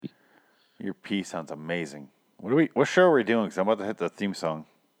Your pee sounds amazing. What show are we doing? Because I'm about to hit the theme song.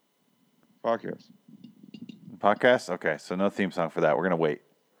 Podcast. Podcast? Okay, so no theme song for that. We're going to wait.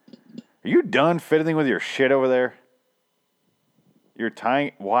 Are you done fiddling with your shit over there? You're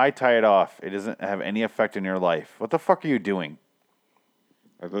tying... Why tie it off? It doesn't have any effect in your life. What the fuck are you doing?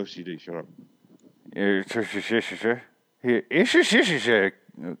 I have OCD. Shut up. Here, I have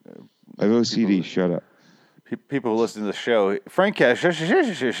OCD. Shut up. people who listen to the show. Frank has...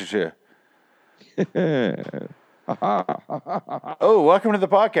 Oh, welcome to the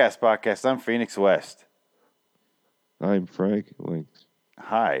podcast. I'm Phoenix West. I'm Frank Links.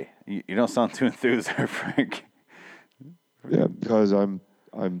 Hi. You don't sound too enthused there, Frank. Yeah, because I'm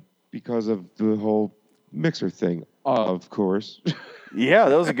because of the whole mixer thing, of course. Yeah,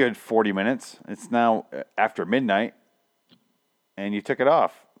 that was a good 40 minutes. It's now after midnight, and you took it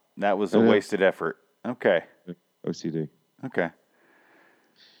off. That was a wasted effort. Okay. OCD. Okay.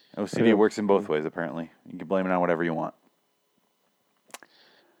 OCD works in both ways, apparently. You can blame it on whatever you want.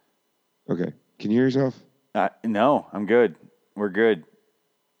 Okay. Can you hear yourself? No, I'm good. We're good.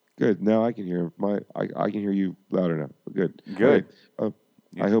 Good. Now I can hear I can hear you louder now. Good. Good. Right.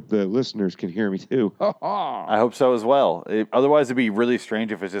 I hope the listeners can hear me too. I hope so as well. Otherwise, it'd be really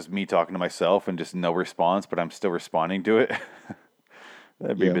strange if it's just me talking to myself and just no response, but I'm still responding to it.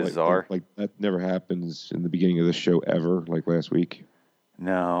 That'd be bizarre. Like that never happens in the beginning of the show ever, like last week.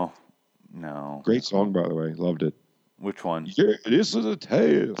 No. Great song, by the way. Loved it. Which one? Yeah, this is a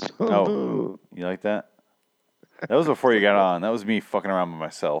tale. Oh, you like that? That was before you got on. That was me fucking around with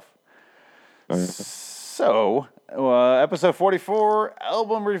myself. So, episode 44,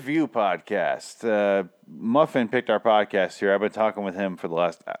 album review podcast. Muffin picked our podcast here. I've been talking with him for the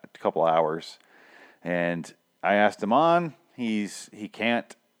last couple hours, and I asked him on. He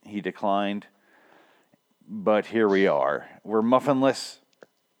can't. He declined. But here we are. We're muffinless,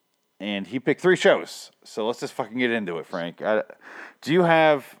 and he picked 3 shows. So let's just fucking get into it, Frank. Do you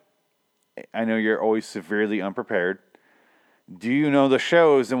have... I know you're always severely unprepared. Do you know the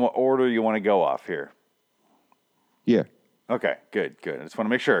shows and what order you want to go off here? Yeah. Okay, good. I just want to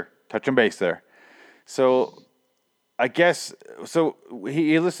make sure. Touching base there. So, I guess,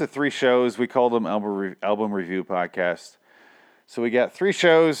 he listed 3 shows. We called them album review podcast. So we got 3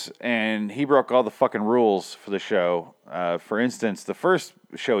 shows, and he broke all the fucking rules for the show. For instance, the first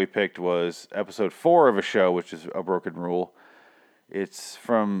show he picked was episode 4 of a show, which is a broken rule. It's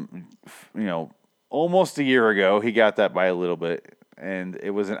from, almost a year ago. He got that by a little bit. And it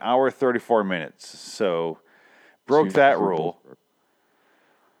was an hour, 34 minutes. So, broke that rule.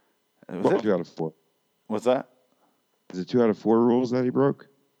 Was it 2 out of 4? What's that? Is it 2 out of 4 rules that he broke?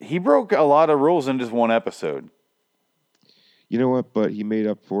 He broke a lot of rules in just one episode. You know what? But he made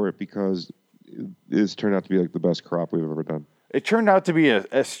up for it because this turned out to be like the best crop we've ever done. It turned out to be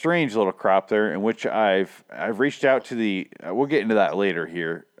a strange little crop there, in which I've reached out to the. We'll get into that later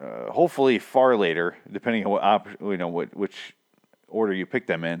here. Hopefully, far later, depending on which order you pick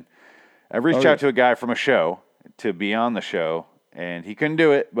them in. I've reached out to a guy from a show to be on the show, and he couldn't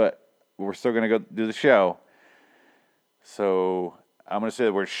do it, but we're still gonna go do the show. So I'm gonna say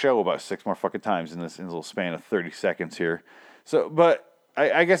the word "show" about 6 more fucking times in this little span of 30 seconds here. So, but.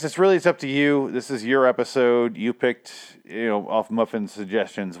 I guess it's up to you. This is your episode. You picked, off Muffin's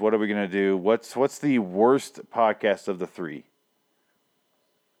suggestions. What are we going to do? What's the worst podcast of the 3?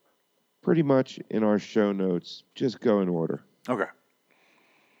 Pretty much in our show notes, just go in order. Okay.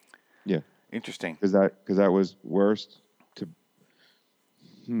 Yeah. Interesting. Because that was worst to...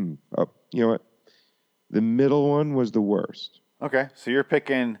 You know what? The middle one was the worst. Okay. So you're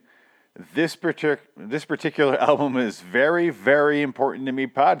picking... This particular album is very, very important to me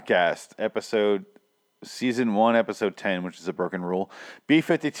podcast, season 1, episode 10, which is a broken rule.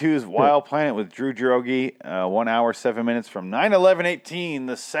 B-52's Wild Planet with Drew Droege, 1 hour, 7 minutes from 9/11/18,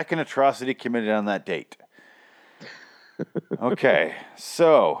 the second atrocity committed on that date. Okay,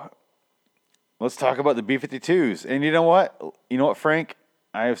 so let's talk about the B-52s. And you know what? Frank?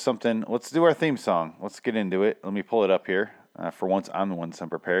 I have something. Let's do our theme song. Let's get into it. Let me pull it up here. For once, I'm the one that's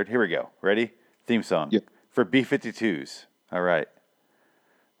unprepared. Here we go. Ready? Theme song. Yep. For B-52s. All right.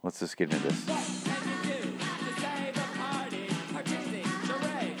 Let's just get into this.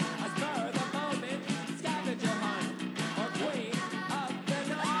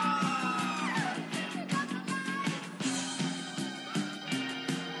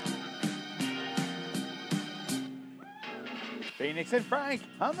 Phoenix and Frank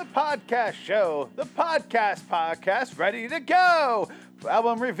on the podcast show. The podcast, ready to go.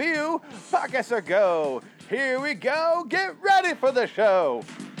 Album review, podcasts are go. Here we go. Get ready for the show.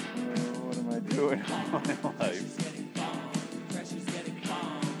 What am I doing all my life?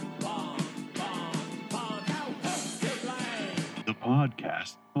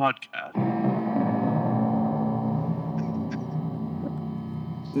 podcast.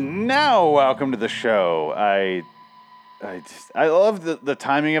 Now, welcome to the show. I love the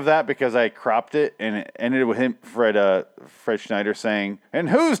timing of that because I cropped it and it ended with him, Fred Schneider saying, "And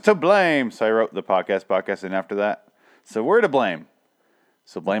who's to blame?" So I wrote the podcast, and after that, so we're to blame.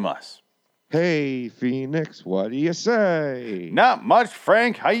 So blame us. Hey, Phoenix, what do you say? Not much,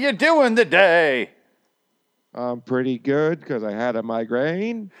 Frank. How you doing today? I'm pretty good because I had a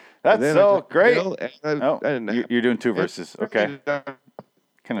migraine. That's so great. And You're doing two verses. Okay.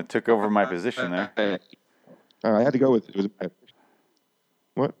 Kind of took over my position there. I had to go with it.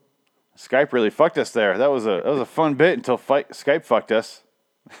 What? Skype really fucked us there. That was a fun bit until Skype fucked us.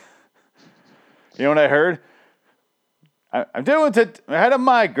 You know what I heard? I had a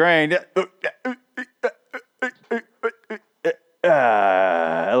migraine.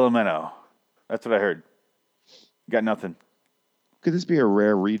 Elemento. That's what I heard. Got nothing. Could this be a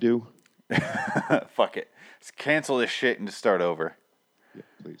rare redo? Fuck it. Let's cancel this shit and just start over. Yeah,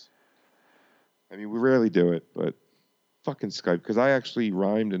 please. I mean, we rarely do it, but fucking Skype, because I actually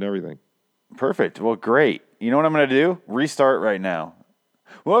rhymed and everything. Perfect. Well, great. You know what I'm going to do? Restart right now.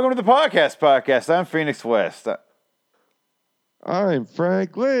 Welcome to the podcast. I'm Phoenix West. I'm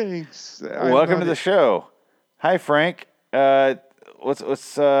Frank Links. Welcome to the show. Hi, Frank.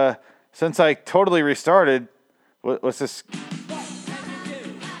 Since I totally restarted, what's this?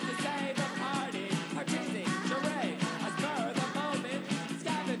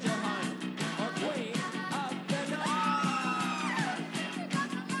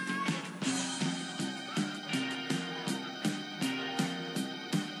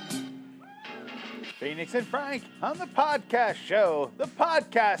 Phoenix and Frank on the podcast show. The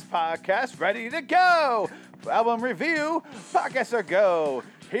podcast, ready to go. Album review, podcasts are go.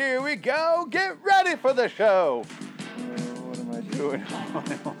 Here we go. Get ready for the show. What am I doing all my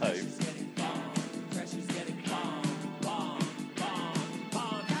life?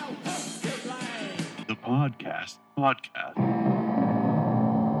 The podcast.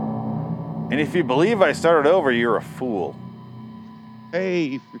 And if you believe I started over, you're a fool.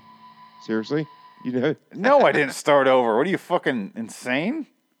 Hey, seriously? You know? No, I didn't start over. What are you, fucking insane?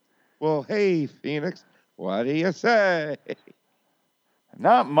 Well, hey, Phoenix, what do you say?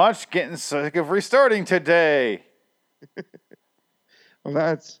 Not much. Getting sick of restarting today. Well,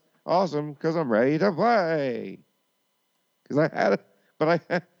 that's awesome because I'm ready to play. Because I had it, but I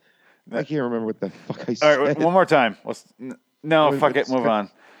can't remember what the fuck I said. All right, one more time. No, fuck it. Move on.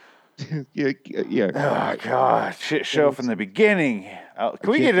 Yeah. Oh, God. Shit show from the beginning.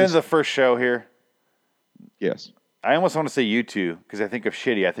 Can we get into the first show here? Yes. I almost want to say U2 because I think of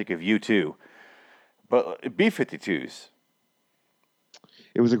shitty. I think of U2. But B-52s.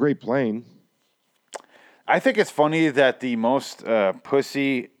 It was a great plane. I think it's funny that the most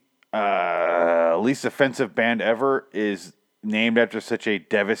pussy, least offensive band ever is named after such a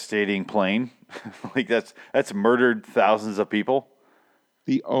devastating plane. Like that's murdered thousands of people.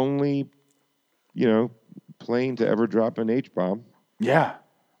 The only, plane to ever drop an H-bomb. Yeah.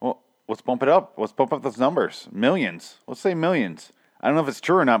 Well, let's bump it up. Let's bump up those numbers. Millions. Let's say millions. I don't know if it's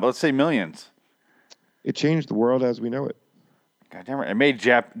true or not, but let's say millions. It changed the world as we know it. God damn it. It made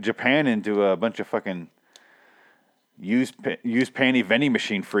Japan into a bunch of fucking used panty vending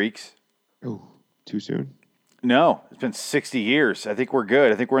machine freaks. Oh, too soon? No, it's been 60 years. I think we're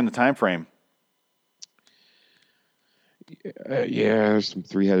good. I think we're in the time frame. Yeah, there's some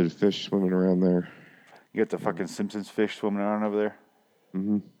three-headed fish swimming around there. You got the fucking Simpsons fish swimming around over there?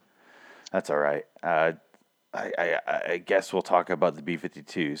 Mm-hmm. That's all right. I guess we'll talk about the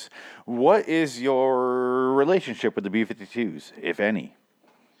B-52s. What is your relationship with the B-52s, if any?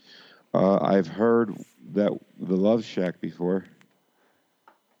 I've heard that the Love Shack before.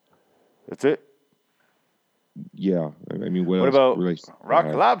 That's it? Yeah. I mean, what else about relates? Rock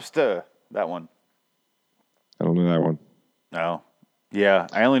Lobster? That one. I don't know that one. No. Yeah,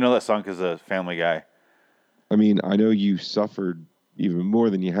 I only know that song because of Family Guy. I mean, I know you suffered even more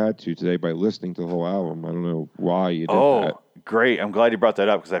than you had to today by listening to the whole album. I don't know why you did that. Oh, great. I'm glad you brought that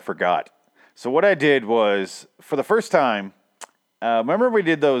up because I forgot. So what I did was, for the first time, remember we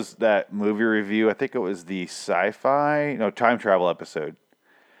did that movie review? I think it was the time travel episode,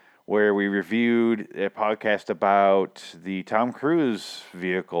 where we reviewed a podcast about the Tom Cruise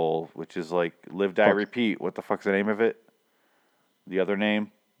vehicle, which is like Live, Die, Repeat. What the fuck's the name of it? The other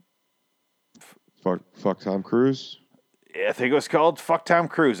name? Fuck Tom Cruise? I think it was called Fuck Tom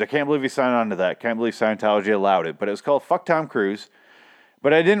Cruise. I can't believe he signed on to that. Can't believe Scientology allowed it. But it was called Fuck Tom Cruise.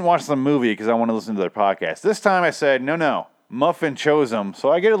 But I didn't watch the movie because I want to listen to their podcast. This time I said, no. Muffin chose them. So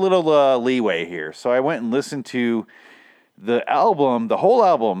I get a little leeway here. So I went and listened to The album, the whole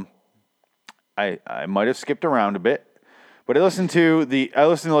album, I might have skipped around a bit, but I listened to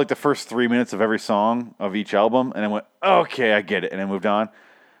like the first 3 minutes of every song of each album, and I went, okay, I get it, and I moved on.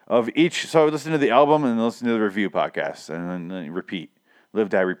 So I would listen to the album and then listen to the review podcast, and then repeat, live,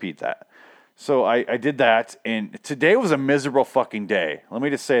 die, repeat that. So I did that, and today was a miserable fucking day. Let me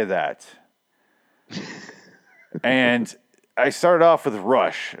just say that. And I started off with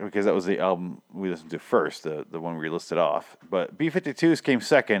Rush, because that was the album we listened to first, the one we listed off. But B-52s came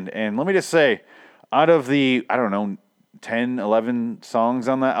second, and let me just say, out of the, 10, 11 songs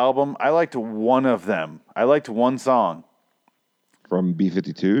on that album, I liked one of them. I liked one song. From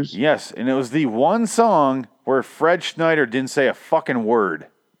B-52s? Yes, and it was the one song where Fred Schneider didn't say a fucking word.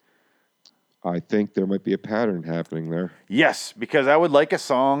 I think there might be a pattern happening there. Yes, because I would like a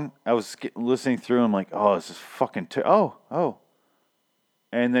song. I was listening through, and I'm like, oh, this is fucking... oh.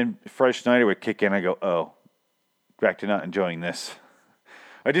 And then Fred Schneider would kick in, I go, oh, back to not enjoying this.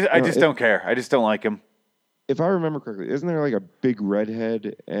 I just don't care. I just don't like him. If I remember correctly, isn't there like a big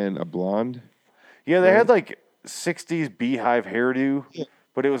redhead and a blonde? Yeah, they had like 60s beehive hairdo, Yeah.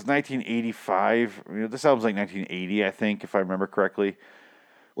 but it was 1985. This album's like 1980, I think, if I remember correctly.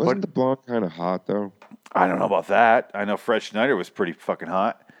 Wasn't the blonde kind of hot, though? I don't know about that. I know Fred Schneider was pretty fucking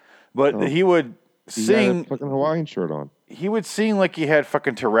hot. But he would He sing... had a fucking Hawaiian shirt on. He would sing like he had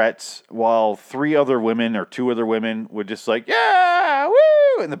fucking Tourette's, while two other women would just like, yeah,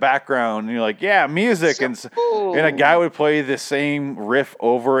 woo, in the background. And you're like, yeah, music. And a guy would play the same riff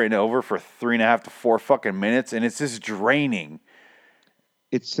over and over for 3.5 to 4 fucking minutes. And it's just draining.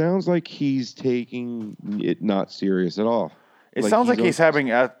 It sounds like he's taking it not serious at all. It sounds like he's having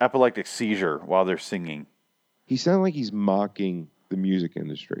an epileptic seizure while they're singing. He sounds like he's mocking the music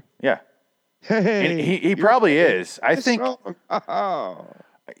industry. Yeah. Hey, And he probably is. I think Oh.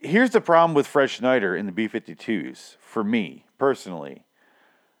 here's the problem with Fred Schneider in the B-52s, for me, personally.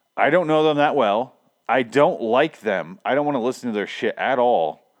 I don't know them that well. I don't like them. I don't want to listen to their shit at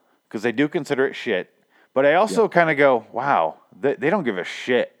all, because they do consider it shit. But I also kind of go, wow, they don't give a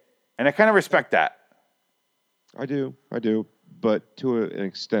shit. And I kind of respect that. I do. But to an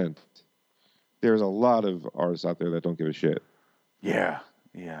extent, there's a lot of artists out there that don't give a shit. Yeah.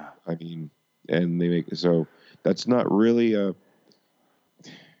 I mean, and they make so that's not really a.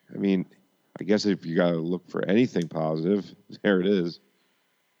 I mean, I guess if you got to look for anything positive, there it is.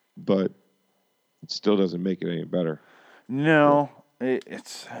 But it still doesn't make it any better. No,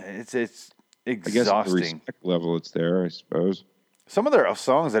 it's exhausting. I guess at the respect level, it's there, I suppose. Some of their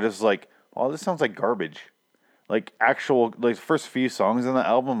songs that is like, oh, this sounds like garbage. Like the first few songs in the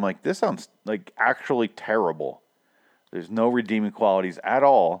album, like this sounds like actually terrible. There's no redeeming qualities at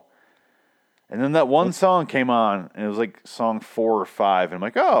all. And then that one song came on, and it was like song 4 or 5, and I'm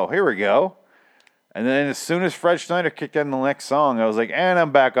like, oh, here we go. And then as soon as Fred Schneider kicked in the next song, I was like, and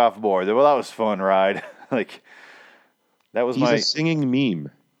I'm back off board. Well, that was fun ride. Like, that was He's a singing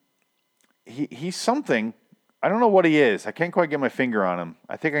meme. He's something. I don't know what he is. I can't quite get my finger on him.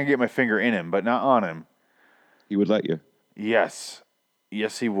 I think I can get my finger in him, but not on him. He would let you. Yes,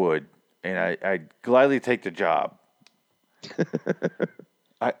 he would, and I'd gladly take the job.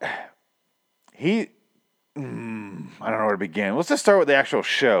 I don't know where to begin. Let's just start with the actual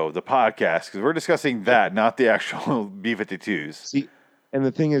show, the podcast, because we're discussing that, not the actual B-52s. See, and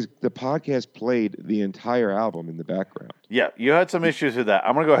the thing is, the podcast played the entire album in the background. Yeah, you had some issues with that.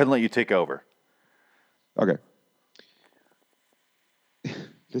 I'm going to go ahead and let you take over. Okay.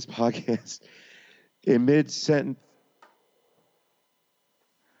 This podcast, in mid-sentence.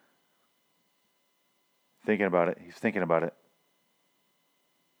 Thinking about it. He's thinking about it.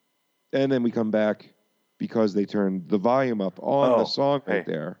 And then we come back because they turned the volume up on the song right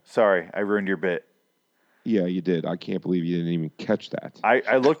there. Sorry, I ruined your bit. Yeah, you did. I can't believe you didn't even catch that.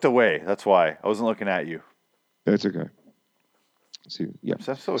 I looked away. That's why. I wasn't looking at you. That's okay. See, yeah.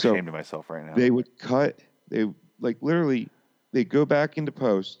 I'm so ashamed of myself right now. They would cut. They literally. They go back into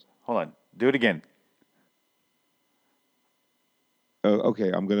post. Hold on. Do it again. Oh, okay.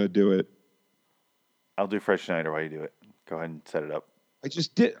 I'm gonna do it. I'll do Fred Schneider while you do it. Go ahead and set it up. I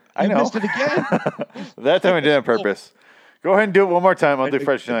just did. I know. Missed it again. That time I did it on purpose. Go ahead and do it one more time. I'll do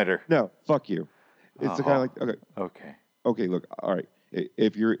Fred Schneider. No, fuck you. It's the kind of like okay. Look, all right.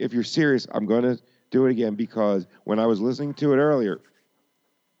 If you're serious, I'm gonna do it again because when I was listening to it earlier,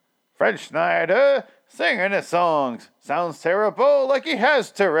 Fred Schneider singing his songs sounds terrible, like he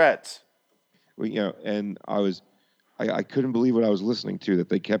has Tourette's. Well, and I couldn't believe what I was listening to. That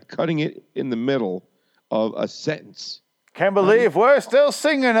they kept cutting it in the middle of a sentence. Can't believe we're still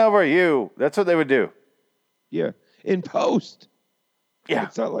singing over you. That's what they would do. Yeah, in post. Yeah.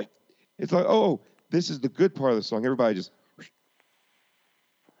 It's like, oh, this is the good part of the song. Everybody just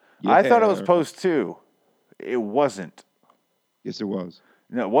I thought it was Yeah. post 2. It wasn't. Yes, it was.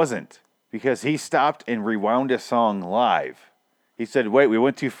 No, it wasn't. Because he stopped and rewound a song live. He said, wait, we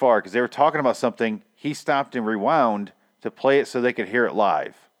went too far because they were talking about something. He stopped and rewound to play it so they could hear it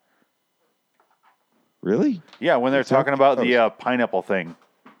live. Really? Yeah, when they're It sounded talking about close. the pineapple thing.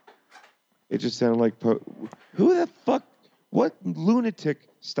 It just sounded like who the fuck? What lunatic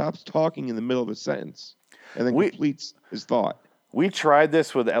stops talking in the middle of a sentence and then completes his thought? We tried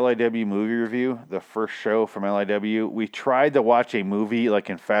this with LIW Movie Review, the first show from LIW. We tried to watch a movie like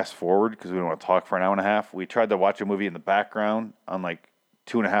in fast forward because we don't want to talk for an hour and a half. We tried to watch a movie in the background on like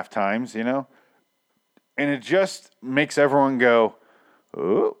 2.5 times, you know? And it just makes everyone go,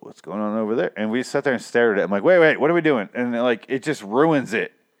 oh, what's going on over there? And we sat there and stared at it. I'm like, wait, what are we doing? And like, it just ruins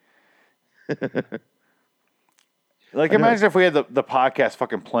it. Like, imagine if we had the podcast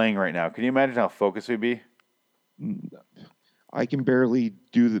fucking playing right now. Can you imagine how focused we'd be? I can barely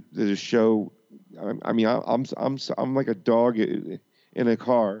do the show. I mean, I'm like a dog in a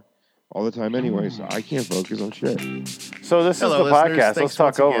car all the time anyway, so I can't focus on shit. So this Hello, is the listeners. podcast. Thanks Let's talk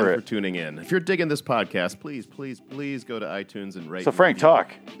once again over for it. tuning in. If you're digging this podcast, please go to iTunes and rate. So and Frank, review.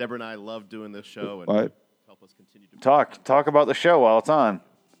 talk. Deborah and I love doing this show, and What? help us continue to Talk about the show while it's on.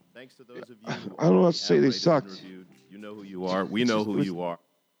 Thanks to those of you. Who I don't know what already to say. have They rated and sucked. reviewed. You know who you are. We know who you are.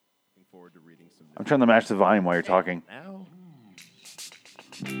 Looking forward to reading some. I'm trying to match the volume while you're talking. Now.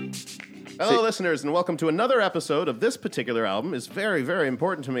 Hello, listeners, and welcome to another episode of This Particular Album is Very, Very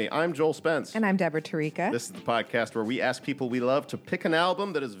Important to Me. I'm Joel Spence. And I'm Deborah Tarika. This is the podcast where we ask people we love to pick an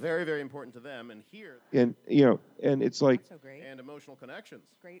album that is very, very important to them and hear And and it's like Not so great. and emotional connections.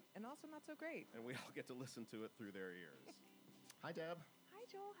 Great and also not so great. And we all get to listen to it through their ears. Hi, Deb. Hi,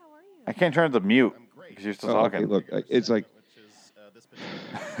 Joel. How are you? I can't turn it to mute I'm great. because you're still oh, okay, talking. look, it's like Which is this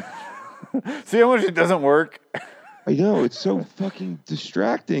particular See how much it doesn't work? I know it's so fucking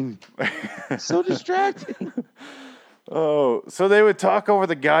distracting. It's so distracting. Oh, so they would talk over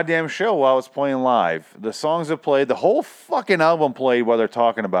the goddamn show while it's playing live. The songs that played, the whole fucking album played while they're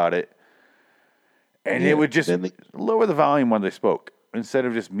talking about it. And Yeah, it would just then they- lower the volume when they spoke instead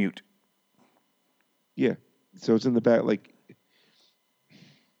of just mute. Yeah, so it's in the back. Like,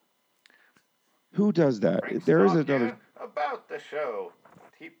 who does that? There is another. about the show.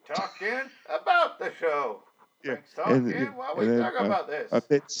 Keep talking about the show. Yeah. Frank's talking And- while and then, this. A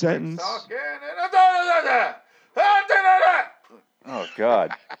bit sentence. Oh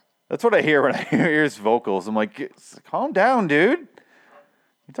God, that's what I hear when I hear his vocals. I'm like, calm down, dude.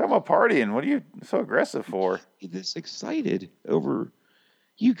 You're talking about partying. What are you so aggressive for? This excited over.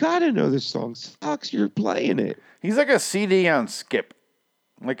 You gotta know this song sucks. You're playing it. He's like a CD on skip,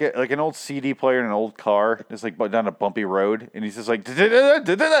 like an old CD player in an old car, just like down a bumpy road, and he's just like,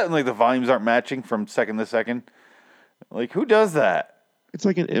 and like the volumes aren't matching from second to second. Like, who does that? It's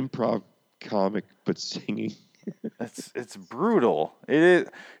like an improv comic, but singing. It's brutal. It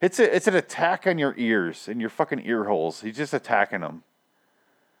is. It's an attack on your ears and your fucking ear holes. He's just attacking them.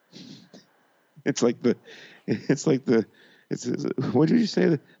 It's like the. What did you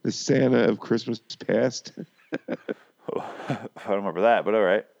say? The Santa of Christmas Past. I don't remember that, but all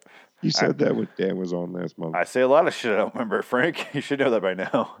right. You said that when Dan was on last month. I say a lot of shit I don't remember, Frank. You should know that by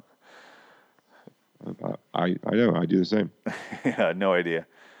now. I know. I do the same. Yeah, no idea.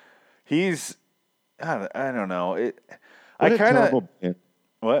 He's. I don't know. What I a kind of. terrible band.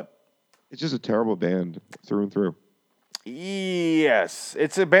 What? It's just a terrible band through and through. Yes,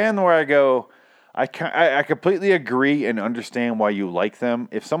 it's a band where I go. I completely agree and understand why you like them.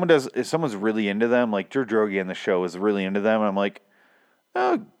 If someone's really into them, like Joe Drogi on the show is really into them, I'm like,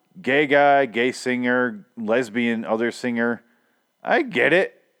 oh, gay guy, gay singer, lesbian, other singer. I get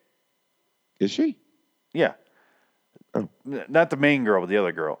it. Is she? Yeah. Oh. Not the main girl, but the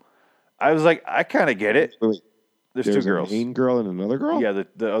other girl. I was like, I kind of get it. Wait, There's there's two girls. a main girl and another girl? Yeah,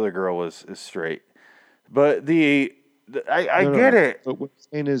 the other girl is straight. But I No, get it. But what I'm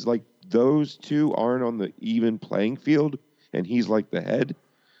saying is, like, those two aren't on the even playing field, and he's like the head.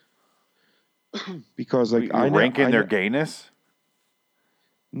 Because, like, You ranking their gayness?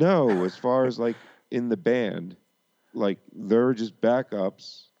 No, as far as, like, in the band, like, they're just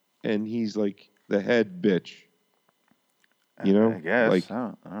backups, and he's, like, the head bitch. You know? I guess. Like,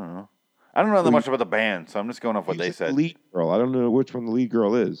 I don't know. I don't know that Well, much about the band, so I'm just going off what he's they the said. lead girl. I don't know which one the lead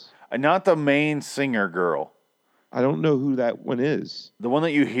girl is. Not the main singer girl. I don't know who that one is. The one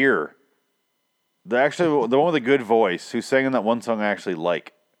that you hear. The one with the good voice who sang in that one song I actually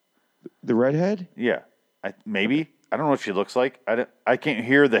like. The redhead? Yeah. Maybe. I don't know what she looks like. I can't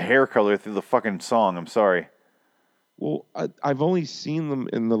hear the hair color through the fucking song. I'm sorry. Well, I've only seen them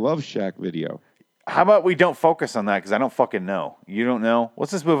in the Love Shack video. How about we don't focus on that because I don't fucking know. You don't know.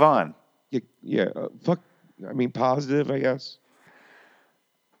 Let's just move on. Yeah. Positive, I guess.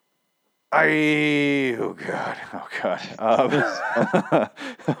 Oh God.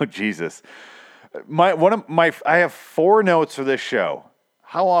 Oh Jesus. I have 4 notes for this show.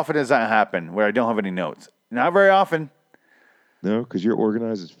 How often does that happen where I don't have any notes? Not very often. No, because you're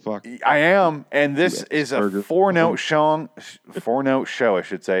organized as fuck. I am, and this is a Burger. 4-note show. 4-note show, I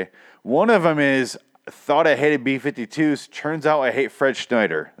should say. One of them is thought I hated B-52s. Turns out I hate Fred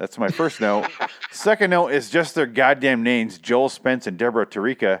Schneider. That's my first note. Second note is just their goddamn names, Joel Spence and Deborah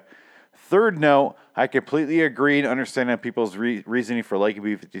Tarika. Third note, I completely agree and understand people's reasoning for liking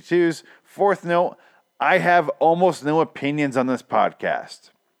B-52s. Fourth note, I have almost no opinions on this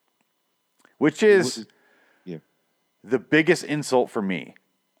podcast, which is the biggest insult for me.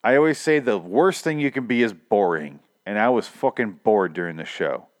 I always say the worst thing you can be is boring, and I was fucking bored during the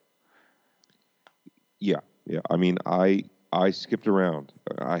show. Yeah. I mean, I skipped around.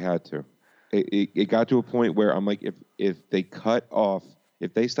 I had to. It got to a point where I'm like, if they cut off,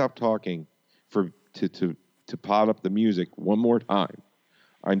 if they stop talking to pot up the music one more time,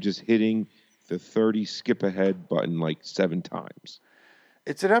 I'm just hitting the 30 skip ahead button like 7 times.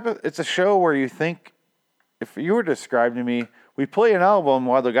 It's a show where you think, if you were to describe to me, we play an album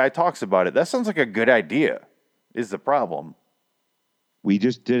while the guy talks about it. That sounds like a good idea. Is the problem? We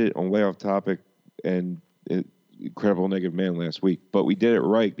just did it on Way Off Topic and Incredible Negative Man last week, but we did it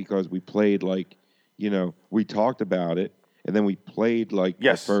right because we played we talked about it and then we played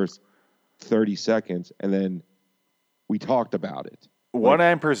the first 30 seconds and then we talked about it. What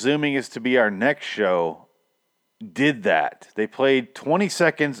I'm presuming is to be our next show did that. They played 20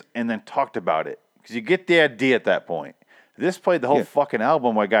 seconds and then talked about it. Because you get the idea at that point. This played the whole fucking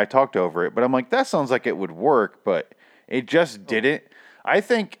album while a guy talked over it. But I'm like, that sounds like it would work, but it just didn't. I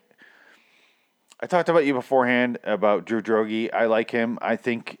think, I talked about you beforehand about Drew Droege. I like him. I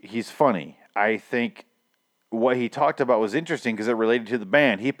think he's funny. I think what he talked about was interesting because it related to the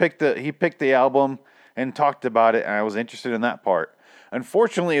band. He picked the album and talked about it, and I was interested in that part.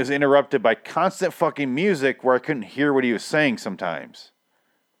 Unfortunately, it was interrupted by constant fucking music where I couldn't hear what he was saying sometimes.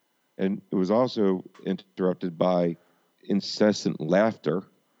 And it was also interrupted by incessant laughter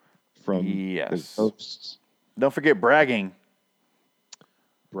from the hosts. Don't forget bragging.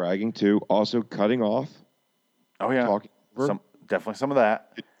 Bragging too. Also cutting off. Oh yeah. Talking over. Definitely some of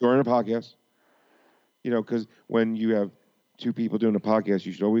that. During a podcast. Because when you have 2 people doing a podcast,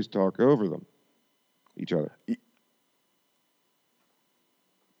 you should always talk over them. Each other.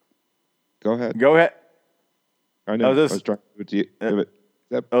 Go ahead. I know. Oh, I was trying to do it to you.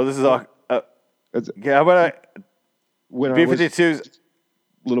 This is all. How about B-52s?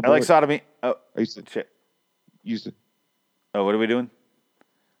 I like sodomy. Oh, I used to. Shit. Used to. Oh, what are we doing?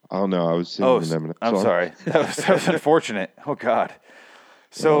 I don't know. I was singing them. I'm sorry. That was unfortunate. Oh, God.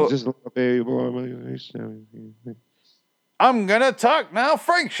 So, just a baby boy. I'm going to talk now.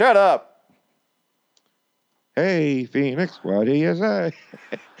 Frank, shut up. Hey, Phoenix, what do you say?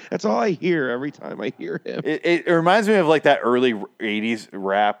 That's all I hear every time I hear him. It reminds me of like that early 80s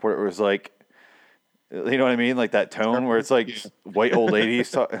rap where it was like, you know what I mean? Like that tone where it's like white old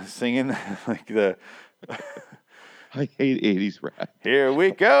ladies singing like the... I hate 80s rap. Here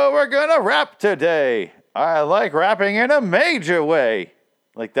we go. We're going to rap today. I like rapping in a major way.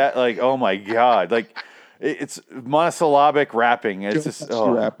 Like that, like, oh my God. Like it's monosyllabic rapping. It's just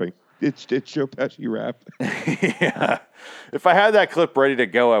rapping. It's Joe Pesci rap. Yeah. If I had that clip ready to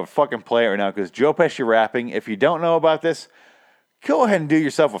go, I would fucking play it right now because Joe Pesci rapping, if you don't know about this, go ahead and do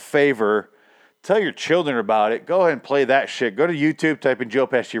yourself a favor. Tell your children about it. Go ahead and play that shit. Go to YouTube, type in Joe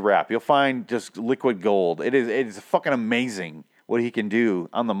Pesci rap. You'll find just liquid gold. It is fucking amazing what he can do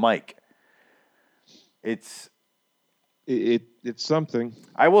on the mic. It's something.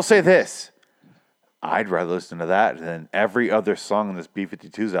 I will say this. I'd rather listen to that than every other song on this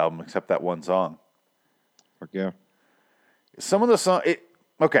B-52s album except that one song. Fuck yeah. Some of the songs...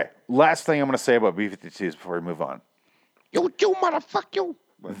 Okay, last thing I'm going to say about B-52s before we move on. You motherfucker.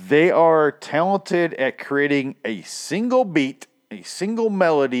 They are talented at creating a single beat, a single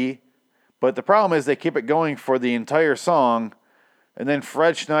melody, but the problem is they keep it going for the entire song, and then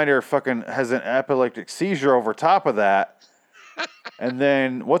Fred Schneider fucking has an epileptic seizure over top of that. And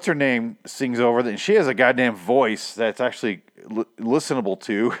then, what's her name sings over it, and she has a goddamn voice that's actually listenable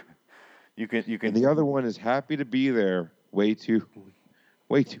to. You can. And the other one is happy to be there. Way too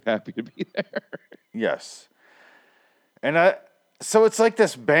happy to be there. Yes. And so it's like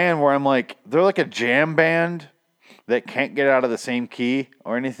this band where I'm like, they're like a jam band that can't get out of the same key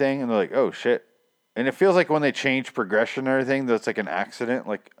or anything, and they're like, oh shit, And it feels like when they change progression and everything, that's like an accident.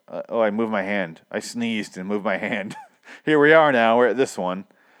 Like, I moved my hand. I sneezed and moved my hand. Here we are now. We're at this one.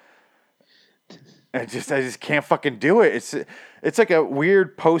 I just can't fucking do it. It's like a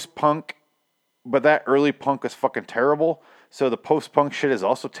weird post-punk, but that early punk was fucking terrible. So the post-punk shit is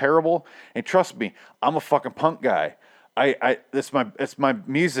also terrible. And trust me, I'm a fucking punk guy. It's my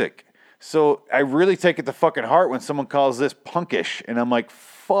music. So I really take it to fucking heart when someone calls this punkish, and I'm like,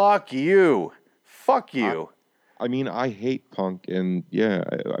 fuck you. Fuck you. I mean, I hate punk, and yeah,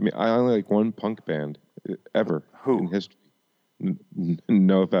 I mean, I only like one punk band ever in history.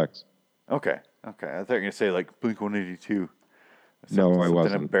 No effects. Okay. I thought you were going to say like Blink-182. No, I wasn't.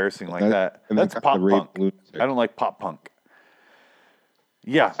 Something embarrassing like that. And That's pop punk. I don't like pop punk.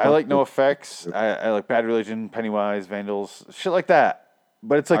 Yeah, I like No Effects. I like Bad Religion, Pennywise, Vandals, shit like that.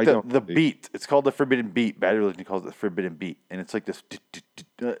 But it's like the beat. It's called the Forbidden Beat. Bad Religion calls it the Forbidden Beat. And it's like this,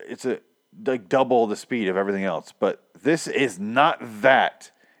 it's like double the speed of everything else. But this is not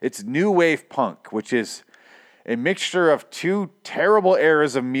that. It's new wave punk, which is a mixture of two terrible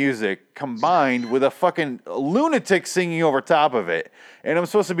eras of music combined with a fucking lunatic singing over top of it. And I'm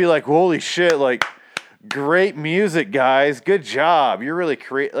supposed to be like, holy shit, like, great music, guys. Good job. You're really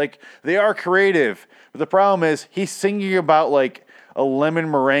creative. Like, they are creative. But the problem is, he's singing about, like, a lemon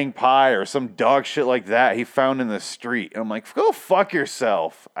meringue pie or some dog shit like that he found in the street. And I'm like, go fuck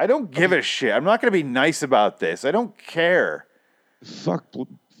yourself. I don't give a shit. I'm not going to be nice about this. I don't care. Fuck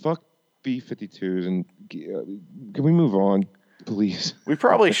B-52s, and can we move on, please? We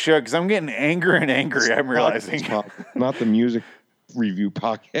probably should, because I'm getting angry and angry, I'm realizing. Not the music review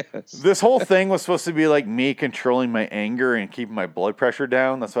podcast. This whole thing was supposed to be like me controlling my anger and keeping my blood pressure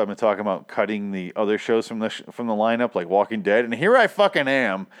down. That's why I've been talking about cutting the other shows from the lineup, like Walking Dead. And here I fucking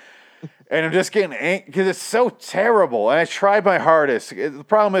am. And I'm just getting angry because it's so terrible. And I tried my hardest. The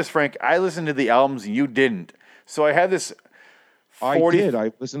problem is, Frank, I listened to the albums and you didn't. So I had this... I did.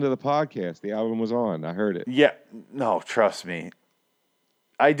 I listened to the podcast. The album was on. I heard it. Yeah. No, trust me.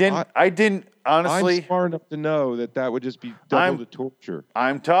 I didn't, honestly. I'm smart enough to know that would just be double the torture.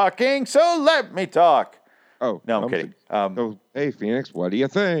 I'm talking, so let me talk. Oh. No, I'm kidding. So, hey, Phoenix, what do you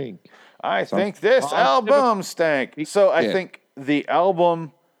think? I think this album stank. So I think the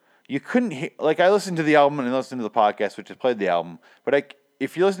album, you couldn't hear, like, I listened to the album and listened to the podcast, which has played the album, but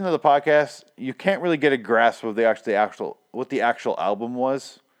if you listen to the podcast, you can't really get a grasp of what the actual album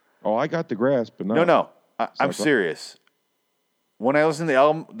was. Oh, I got the grasp, but No. I'm serious. When I listened to the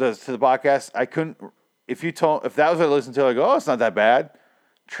album, to the podcast, I couldn't. If that was what I listened to, I go, oh, it's not that bad.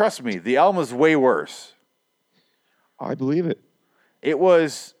 Trust me, the album is way worse. I believe it. It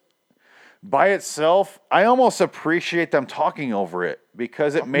was, by itself, I almost appreciate them talking over it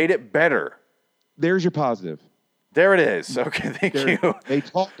because it made it better. There's your positive. There it is. Okay, thank you. They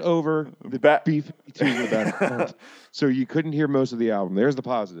talked over the B-52 about so you couldn't hear most of the album. There's the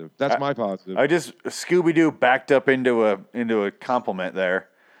positive. That's my positive. I just Scooby-Doo backed up into a compliment there.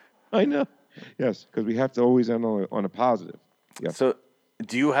 I know. Yes, because we have to always end on a positive. Yeah. So,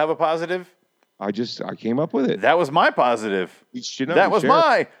 do you have a positive? I came up with it. That was my positive. That was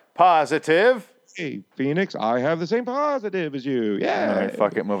my positive. Hey, Phoenix, I have the same positive as you. Yeah. All right,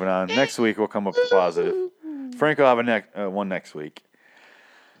 fuck it. Moving on. Next week we'll come up with a positive. Frank will have one next week.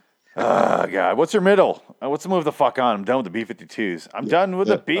 Oh, God. What's your middle? Let's move the fuck on. I'm done with the B-52s. I'm done with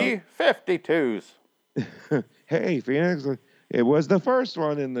the B-52s. Hey, Phoenix, it was the first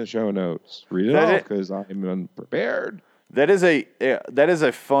one in the show notes. Read it off because I'm unprepared. That is a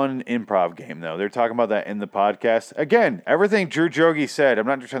fun improv game, though. They're talking about that in the podcast. Again, everything Drew Jogi said, I'm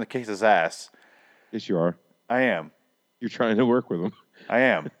not just trying to kiss his ass. Yes, you are. I am. You're trying to work with him. I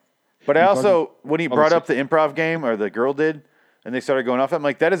am. But I also, when he brought up the improv game, or the girl did, and they started going off, I'm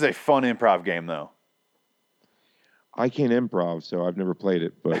like, that is a fun improv game, though. I can't improv, so I've never played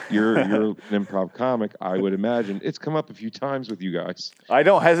it. But you're an improv comic, I would imagine. It's come up a few times with you guys. I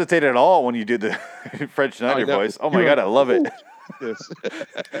don't hesitate at all when you do the Fred Schneider voice. Oh my God, I love it. Yes.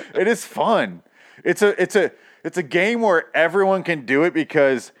 It is fun. It's a game where everyone can do it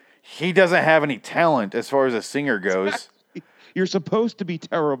because he doesn't have any talent as far as a singer goes. You're supposed to be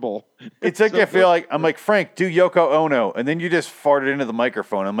terrible. It's like I feel like I'm like, Frank, do Yoko Ono, and then you just farted into the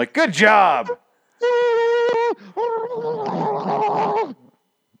microphone. I'm like, good job.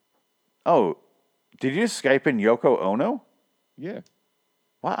 Oh, did you just Skype in Yoko Ono? Yeah.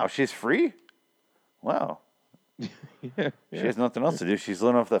 Wow, she's free? Wow. Yeah. She has nothing else to do. She's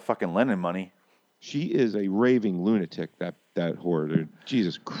living off that fucking Lennon money. She is a raving lunatic, that whore, dude.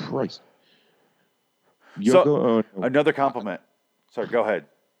 Jesus Christ. Yoko Ono. Another compliment. Sorry, go ahead.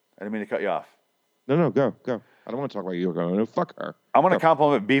 I didn't mean to cut you off. No, go. I don't want to talk about Yoko Ono. Fuck her. I want to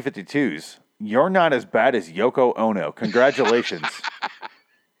compliment B-52s. You're not as bad as Yoko Ono. Congratulations.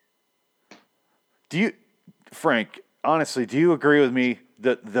 Frank, honestly, do you agree with me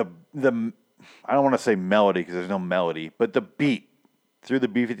that the I don't want to say melody because there's no melody, but the beat through the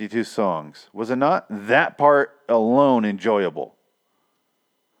B-52 songs, was it not that part alone enjoyable?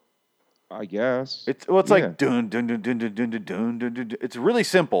 I guess. It's like dun dun dun dun dun dun dun dun dun dun. It's really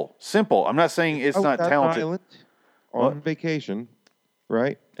simple. Simple. I'm not saying it's not talented. Island on vacation,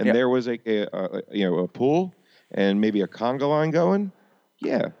 right? And there was a pool and maybe a conga line going.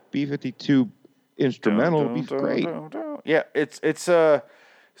 Yeah, B-52 instrumental would be great. Yeah, it's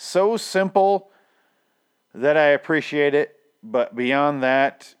so simple that I appreciate it. But beyond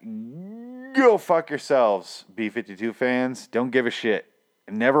that, go fuck yourselves, B-52 fans. Don't give a shit.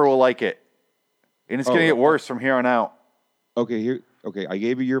 Never will like it. And it's going to get worse from here on out. Okay, I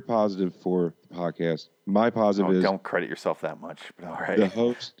gave you your positive for the podcast. My positive is... Don't credit yourself that much, but all right. The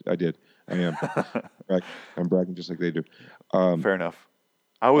host... I did. I am. I'm bragging just like they do. Fair enough.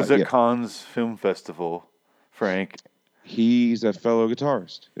 I was at Cannes Film Festival, Frank. He's a fellow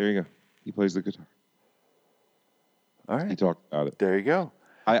guitarist. There you go. He plays the guitar. All right. He talked about it. There you go.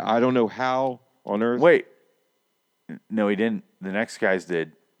 I don't know how on earth... Wait. No, he didn't. The next guys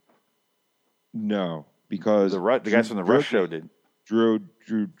did. No, because... The guys from the Rush show did. Drew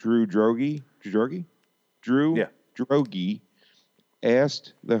Droege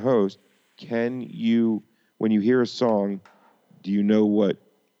asked the host, "Can you, when you hear a song, do you know what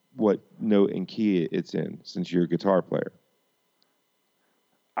note and key it's in, since you're a guitar player?"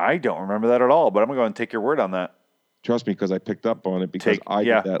 I don't remember that at all, but I'm going to go and take your word on that. Trust me, because I picked up on it because I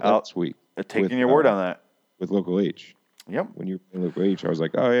did that last week. Taking your word on that. With Local H. Yep. When you were in Local H, I was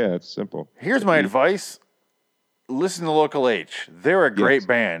like, oh, yeah, it's simple. Here's my advice. Listen to Local H. They're a great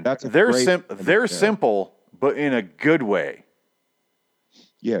band. They're simple, but in a good way.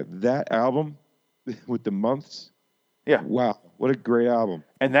 Yeah, that album with the months. Yeah. Wow, what a great album.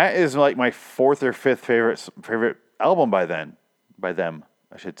 And that is like my fourth or fifth favorite album by them,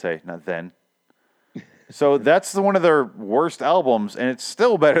 I should say, not then. So that's one of their worst albums, and it's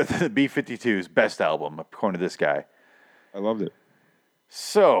still better than the B-52's best album, according to this guy. I loved it.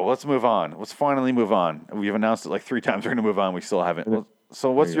 So let's move on. Let's finally move on. We've announced it like 3 times. We're going to move on. We still haven't.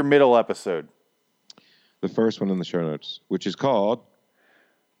 So what's your middle episode? The first one in the show notes, which is called...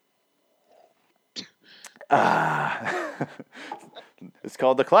 It's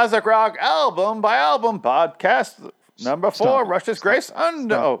called the Classic Rock Album by Album Podcast. Number 4, Rush's Grace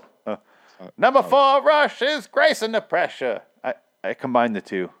Under... Number 4, Rush's Grace Under Pressure. I combined the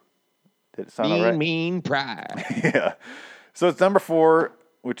two. Did it sound all right? Mean pride. Yeah. So it's number 4,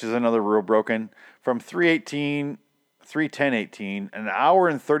 which is another Real Broken, from 3/10/18, an hour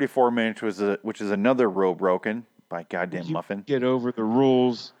and 34 minutes, which is another Real Broken by goddamn Muffin. Get over the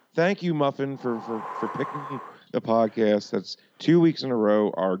rules. Thank you, Muffin, for picking the podcast. That's 2 weeks in a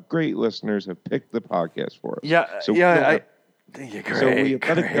row. Our great listeners have picked the podcast for us. Yeah, so great. So we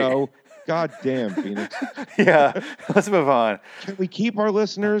let it go. God damn, Phoenix. Yeah, let's move on. Can we keep our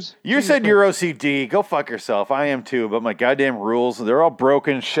listeners? You said you're OCD. Go fuck yourself. I am too, but my goddamn rules, they're all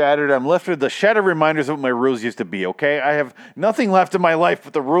broken, shattered. I'm left with the shattered reminders of what my rules used to be, okay? I have nothing left in my life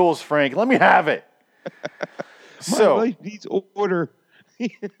but the rules, Frank. Let me have it. My life needs order.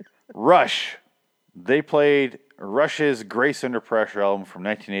 Rush. They played Rush's Grace Under Pressure album from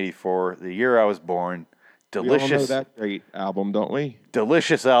 1984, the year I was born. Delicious. We all know that great album, don't we?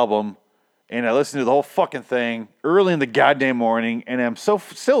 Delicious album. And I listened to the whole fucking thing early in the goddamn morning, and I'm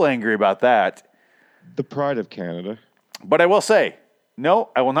still angry about that. The pride of Canada. But I will say, no,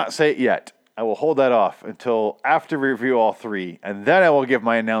 I will not say it yet. I will hold that off until after we review all 3, and then I will give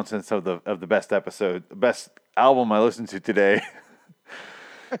my announcements of the best episode, the best album I listened to today.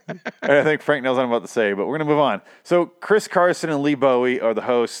 And I think Frank knows what I'm about to say, but we're going to move on. So Chris Carson and Lee Bowie are the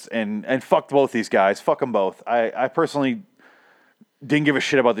hosts, and fuck both these guys. Fuck them both. I personally didn't give a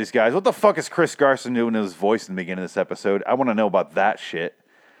shit about these guys. What the fuck is Chris Carson doing in his voice in the beginning of this episode? I want to know about that shit.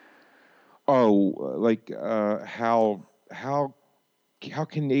 Oh, like how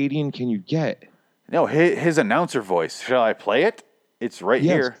Canadian can you get? No, his announcer voice. Shall I play it? It's right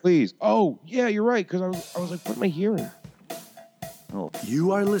here. Yes, please. Oh, yeah, you're right, because I was like, what am I hearing?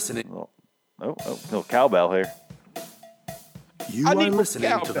 You are listening. No cowbell here. You are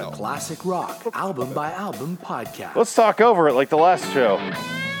listening to the Classic Rock Album by Album Podcast. Let's talk over it like the last show.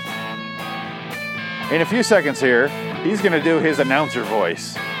 In a few seconds here, he's going to do his announcer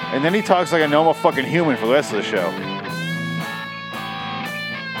voice. And then he talks like a normal fucking human for the rest of the show.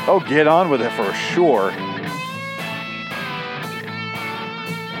 Oh, get on with it for sure.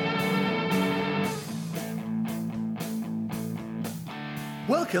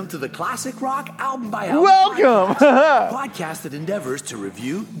 Welcome Welcome to the Classic Rock Album by Album Welcome! Podcast, a podcast that endeavors to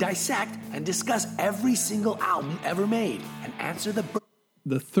review, dissect, and discuss every single album ever made and answer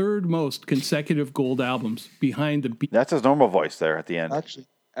the third most consecutive gold albums behind the That's his normal voice there at the end.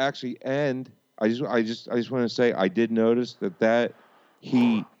 Actually, and I just want to say I did notice that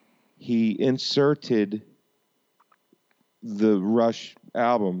he inserted the Rush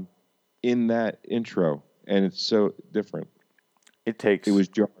album in that intro, and it's so different. It was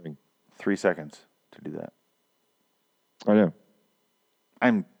jarring. 3 seconds to do that. I know.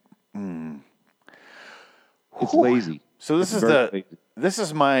 It's lazy. So this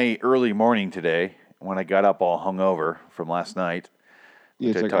is my early morning today when I got up all hungover from last night.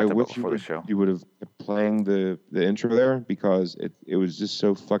 Yeah, it's like I wish you would have playing the intro there because it was just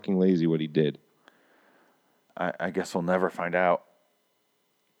so fucking lazy what he did. I guess we'll never find out.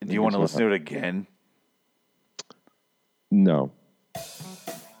 Do you want to listen to it again? No.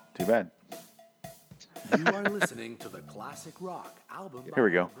 Too bad. You are listening to the Classic Rock Album. Here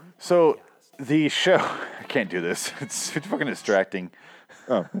we go. So the show, I can't do this. It's fucking distracting.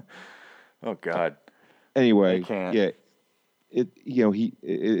 Oh. Oh God. Anyway, I can't. Yeah.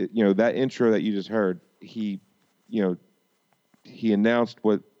 That intro that you just heard, he announced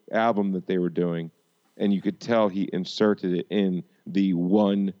what album that they were doing, and you could tell he inserted it in the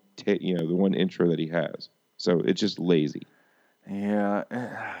one the one intro that he has. So it's just lazy. Yeah.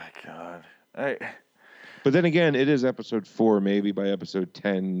 God. But then again, it is episode 4. Maybe by episode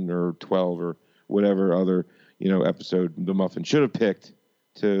 10 or 12 or whatever other episode the Muffin should have picked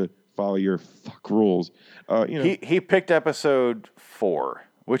to follow your fuck rules. He picked episode 4,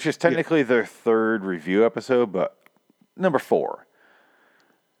 which is technically their third review episode, but number 4.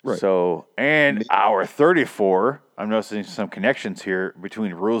 Right. So, and hour 34, I'm noticing some connections here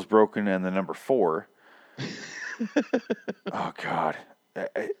between Rules Broken and the number 4. Oh God.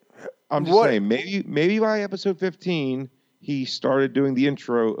 I'm just saying, maybe by episode 15, he started doing the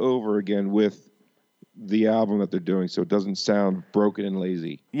intro over again with the album that they're doing, so it doesn't sound broken and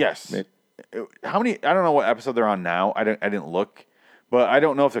lazy. Yes. How many? I don't know what episode they're on now. I didn't look, but I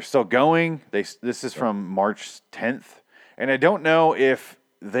don't know if they're still going. This is from March 10th, and I don't know if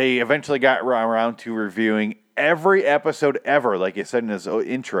they eventually got around to reviewing every episode ever, like you said in his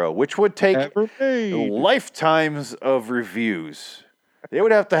intro, which would take lifetimes of reviews. They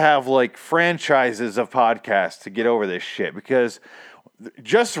would have to have like franchises of podcasts to get over this shit because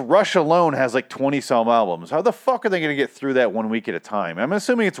just Rush alone has like 20-some albums. How the fuck are they going to get through that 1 week at a time? I'm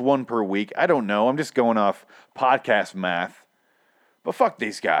assuming it's one per week. I don't know. I'm just going off podcast math. But fuck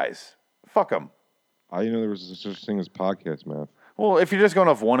these guys. Fuck them. I didn't know there was such thing as podcast math. Well, if you're just going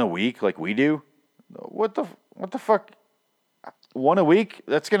off one a week like we do, what the fuck? One a week?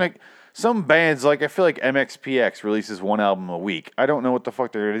 That's going to... Some bands, like I feel like MXPX releases one album a week. I don't know what the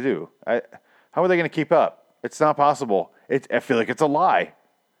fuck they're going to do. How are they going to keep up? It's not possible. I feel like it's a lie.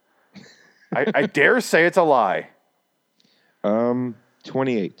 I dare say it's a lie.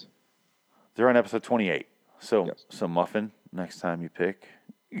 28. They're on episode 28. So, yes. So Muffin, next time you pick,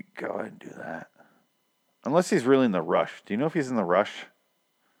 you go ahead and do that. Unless he's really in the Rush. Do you know if he's in the Rush?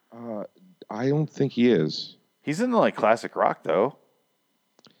 I don't think he is. He's in the like classic rock though.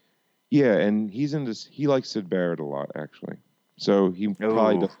 Yeah, and he's in this. He likes Sid Barrett a lot, actually. So he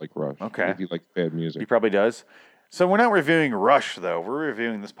probably does like Rush. Okay. If he likes bad music. He probably does. So we're not reviewing Rush, though. We're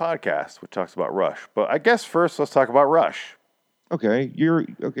reviewing this podcast, which talks about Rush. But I guess first, let's talk about Rush. Okay. You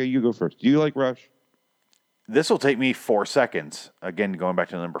go first. Do you like Rush? This will take me 4 seconds. Again, going back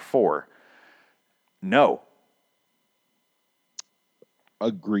to number 4. No.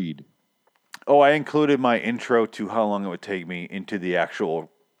 Agreed. Oh, I included my intro to how long it would take me into the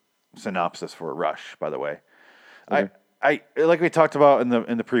actual synopsis for Rush, by the way. Okay. I like we talked about in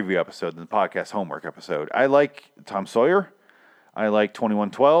the preview episode, in the podcast homework episode. I like Tom Sawyer. I like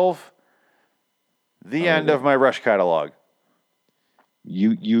 2112. The end of my Rush catalog.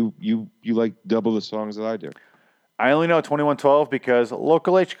 You like double the songs that I do. I only know 2112 because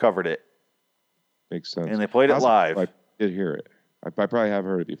Local H covered it. Makes sense. And they played it live. I did hear it. I probably have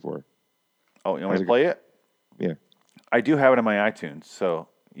heard it before. Oh, you want me to play it? Yeah. I do have it in my iTunes, so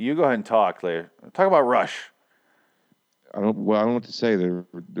you go ahead and talk later. Talk about Rush. I don't know what to say.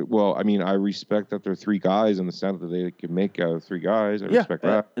 I respect that they're 3 guys and the sound that they can make out of 3 guys. I respect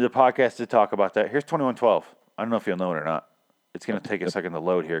that. The podcast did talk about that. Here's 2112. I don't know if you'll know it or not. It's going to take a second to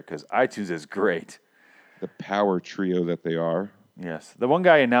load here because iTunes is great. The power trio that they are. Yes. The one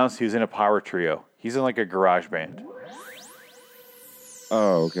guy announced he was in a power trio. He's in like a garage band.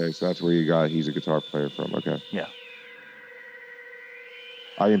 Oh, okay. So that's where he's a guitar player from. Okay. Yeah.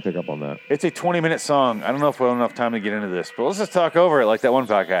 I didn't pick up on that. It's a 20-minute song. I don't know if we'll have enough time to get into this, but let's just talk over it like that one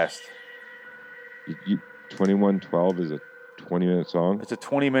podcast. 2112 is a 20-minute song? It's a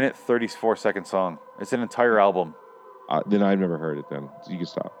 20-minute, 34-second song. It's an entire album. Then I've never heard it then. So you can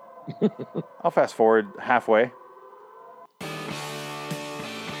stop. I'll fast forward halfway.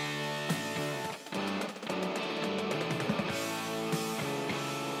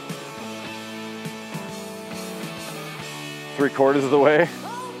 Three-quarters of the way.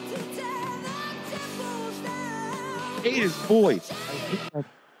 I hate his voice. I hate that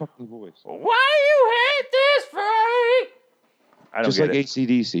fucking voice. Why you hate this freak? I don't Just get like it.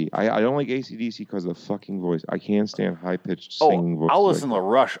 AC/DC. I don't like AC/DC because of the fucking voice. I can't stand high-pitched singing voices. I'll listen like to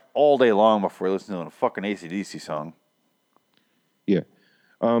Rush all day long before I listen to a fucking AC/DC song. Yeah.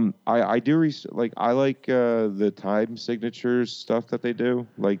 I do I like the time signatures stuff that they do.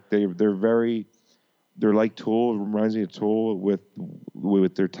 Like they're like Tool. It reminds me of Tool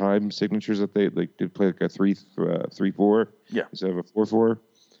with their time signatures that they play like a 3/4 instead of a 4/4,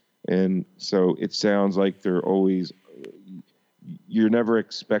 and so it sounds like they're always. You're never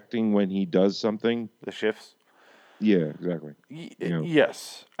expecting when he does something. The shifts. Yeah, exactly.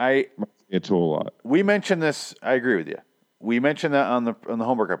 Yes, It's a lot. We mentioned this. I agree with you. We mentioned that on the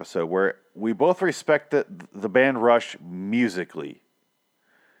homework episode where we both respect the band Rush musically.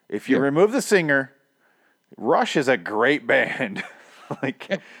 If you remove the singer, Rush is a great band.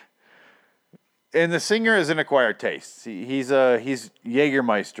 And the singer is an acquired taste. He's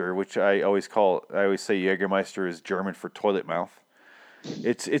Jägermeister, which I always say Jägermeister is German for toilet mouth.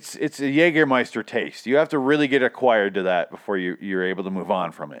 It's a Jägermeister taste. You have to really get acquired to that before you're able to move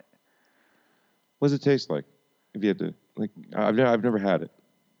on from it. What does it taste like? If you had to, I've never had it.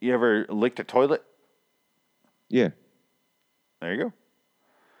 You ever licked a toilet? Yeah. There you go.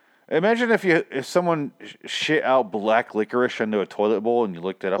 Imagine if someone shit out black licorice into a toilet bowl and you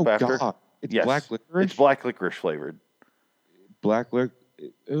licked it up after. God. It's Yes. black licorice? It's black licorice flavored. Black licorice?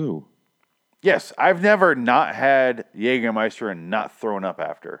 Ooh. Yes, I've never not had Jägermeister and not thrown up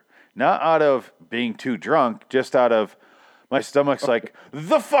after. Not out of being too drunk, just out of my stomach's like,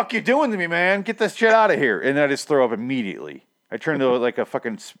 the fuck you doing to me, man? Get this shit out of here. And I just throw up immediately. I turn into like a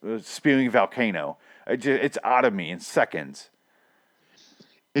fucking spewing volcano. It's out of me in seconds.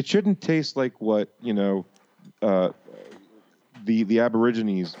 It shouldn't taste like what, the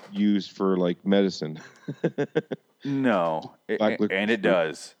Aborigines used for like medicine. No, Black licorice. and it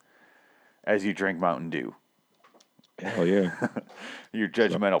does. As you drink Mountain Dew. Oh yeah. You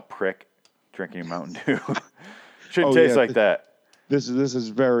judgmental prick drinking Mountain Dew. Shouldn't taste like that. This is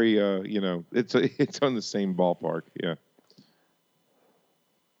very it's on the same ballpark. Yeah.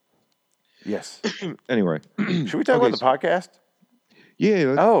 Yes. Anyway, Should we talk about the podcast?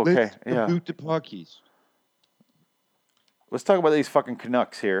 Yeah. Okay, Let's yeah. boot the podcast. Let's talk about these fucking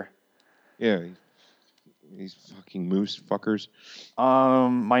Canucks here. Yeah. These fucking moose fuckers.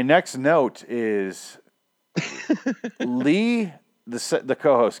 My next note is Lee, the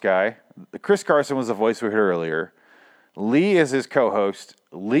co-host guy. Chris Carson was the voice we heard earlier. Lee is his co-host.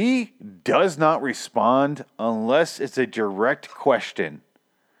 Lee does not respond unless it's a direct question.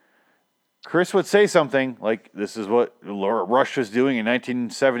 Chris would say something like, this is what Rush was doing in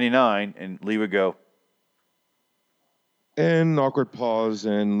 1979, and Lee would go, And awkward pause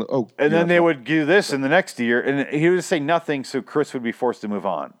and then they would do this in the next year, and he would say nothing, so Chris would be forced to move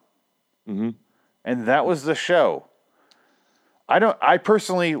on. Mm-hmm. And that was the show. I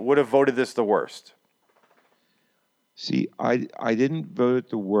personally would have voted this the worst. See, I didn't vote it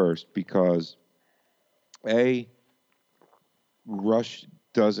the worst because A, Rush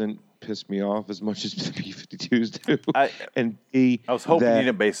doesn't piss me off as much as the B-52s do. And B, I was hoping you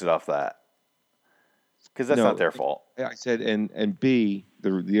didn't base it off that. Because that's not their fault. I said, and B,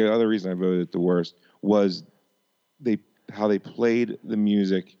 the other reason I voted it the worst was how they played the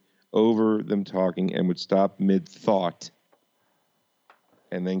music over them talking and would stop mid-thought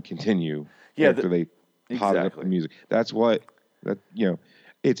and then continue after they potted up the music. That's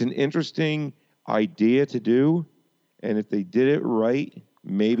it's an interesting idea to do, and if they did it right,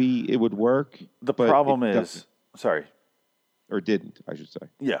 maybe it would work. The problem is, or didn't, I should say.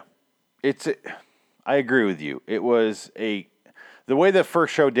 Yeah. I agree with you. It was the way the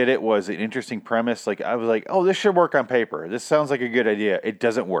first show did it was an interesting premise. Like, I was like, oh, this should work on paper. This sounds like a good idea. It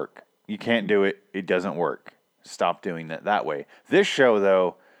doesn't work. You can't do it. It doesn't work. Stop doing that way. This show,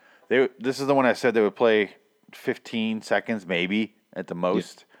 though, this is the one I said they would play 15 seconds, maybe, at the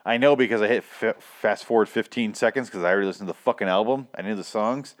most. Yeah. I know because I hit fast forward 15 seconds because I already listened to the fucking album. I knew the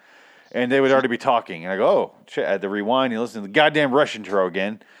songs. And they would already be talking. And I go, oh, shit, I had to rewind and listen to the goddamn Rush intro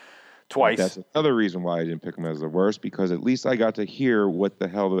again. Twice. That's another reason why I didn't pick them as the worst, because at least I got to hear what the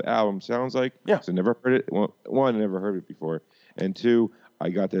hell the album sounds like. Yeah. 'Cause I never heard it. One, I never heard it before. And two, I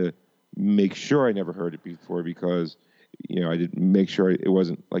got to make sure I never heard it before because, I didn't make sure it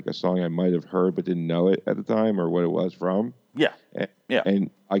wasn't like a song I might have heard but didn't know it at the time or what it was from. Yeah. Yeah. And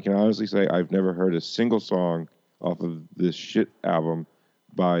I can honestly say I've never heard a single song off of this shit album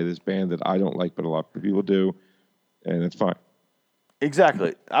by this band that I don't like, but a lot of people do, and it's fine.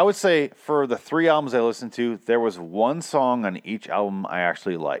 Exactly. I would say for the 3 albums I listened to, there was one song on each album I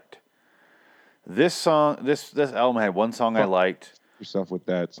actually liked. This album had one song I liked. Yourself with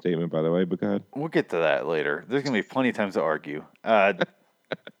that statement, by the way, but go ahead. We'll get to that later. There's going to be plenty of times to argue.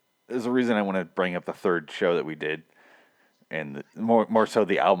 There's a reason I want to bring up the 3rd show that we did, and more so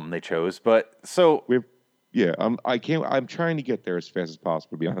the album they chose. But so I'm trying to get there as fast as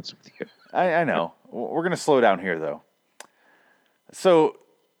possible. To be honest with you, I know we're going to slow down here though. So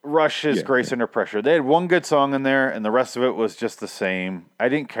Rush's Grace Under Pressure. They had one good song in there, and the rest of it was just the same. I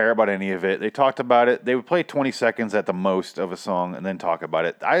didn't care about any of it. They talked about it. They would play 20 seconds at the most of a song and then talk about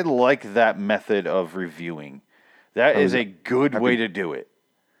it. I like that method of reviewing. That is a good way to do it.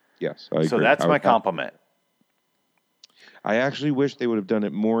 Yes, I agree. So that's my compliment. I actually wish they would have done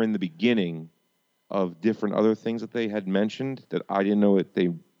it more in the beginning of different other things that they had mentioned that I didn't know what they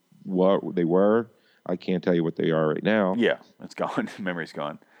were. I can't tell you what they are right now. Yeah, it's gone. Memory's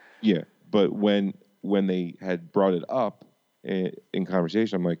gone. Yeah, but when they had brought it up in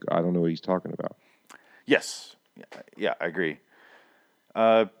conversation, I'm like, I don't know what he's talking about. Yes. Yeah, I agree.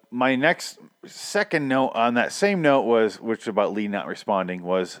 My second note on that same note which about Lee not responding,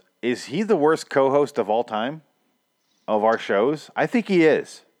 is he the worst co-host of all time of our shows? I think he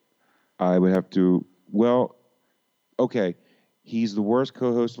is. I would have to, okay. He's the worst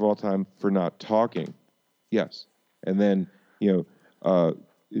co-host of all time for not talking. Yes. And then, I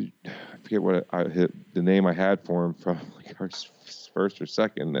forget what the name I had for him from like our first or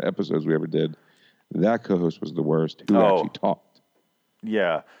second episodes we ever did. That co-host was the worst who actually talked.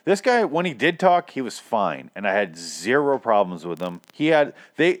 Yeah. This guy, when he did talk, he was fine. And I had 0 problems with him.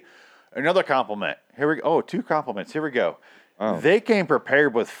 Another compliment. Here we go. Oh, 2 compliments. Here we go. Wow. They came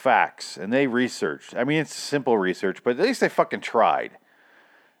prepared with facts and they researched. I mean, it's simple research, but at least they fucking tried.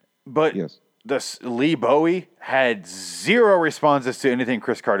 But Lee Bowie had 0 responses to anything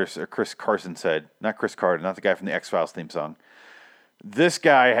Chris Carson said. Not Chris Carter, not the guy from the X-Files theme song. This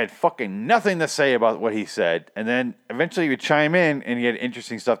guy had fucking nothing to say about what he said. And then eventually he would chime in and he had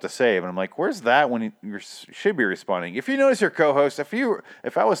interesting stuff to say. And I'm like, where's that when you should be responding? If you notice your co-host,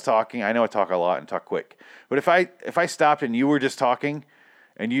 if I was talking, I know I talk a lot and talk quick. But if I stopped and you were just talking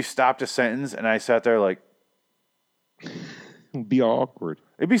and you stopped a sentence and I sat there like... It'd be awkward.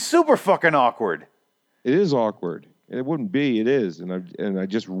 It'd be super fucking awkward. It is awkward. It wouldn't be. It is. And I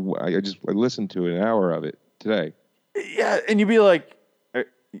listened to an hour of it today. Yeah, and you'd be like,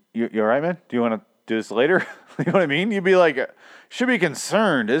 you all right, man? Do you want to do this later? You know what I mean? You'd be like, should be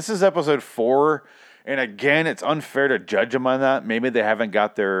concerned. This is episode 4, and again, it's unfair to judge them on that. Maybe they haven't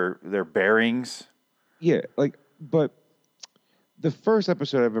got their bearings. Yeah, but the first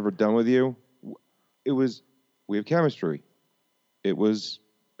episode I've ever done with you, we have chemistry. It was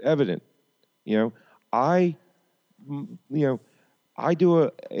evident. I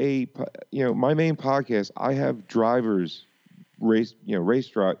do my main podcast. I have drivers,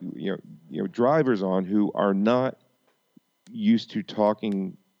 drivers on who are not used to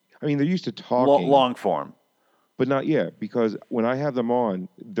talking. I mean, they're used to talking long form, but not yet. Because when I have them on,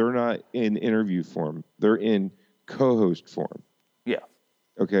 they're not in interview form. They're in co-host form. Yeah.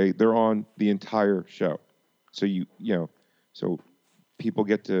 Okay. They're on the entire show. So so people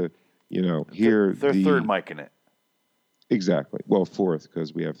get to hear their third mic in it. Exactly. Well, 4th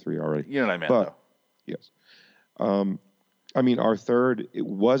because we have 3 already. You know what I meant, though. Yes. Our third, it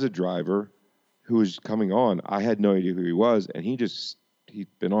was a driver who was coming on. I had no idea who he was, and he's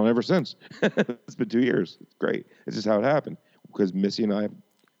been on ever since. It's been 2 years. It's great. It's just how it happened because Missy and I have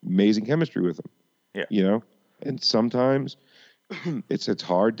amazing chemistry with him. Yeah. And sometimes it's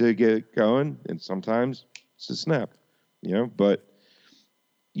hard to get going, and sometimes it's a snap. But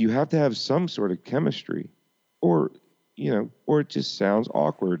you have to have some sort of chemistry, or it just sounds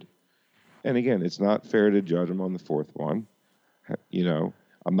awkward. And again, it's not fair to judge them on the 4th one.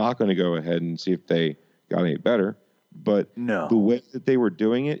 I'm not going to go ahead and see if they got any better, but no. The way that they were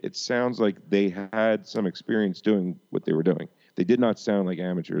doing it, it sounds like they had some experience doing what they were doing. They did not sound like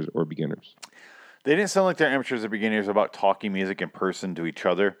amateurs or beginners. They didn't sound like they're amateurs or beginners about talking music in person to each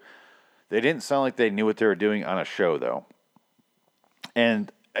other. They didn't sound like they knew what they were doing on a show, though.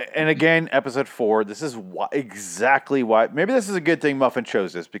 And And again, episode 4. This is exactly why. Maybe this is a good thing Muffin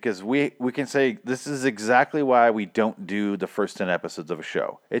chose this, because we can say this is exactly why we don't do the first 10 episodes of a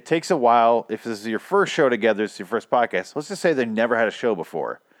show. It takes a while. If this is your first show together, it's your first podcast. Let's just say they never had a show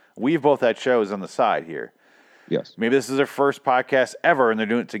before. We've both had shows on the side here. Yes. Maybe this is their first podcast ever, and they're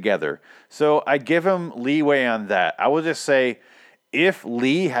doing it together. So I give them leeway on that. I will just say, if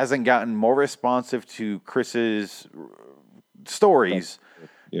Lee hasn't gotten more responsive to Chris's stories,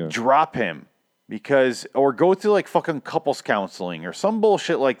 drop him, or go through like fucking couples counseling or some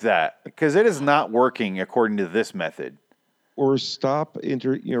bullshit like that, because it is not working according to this method. Or stop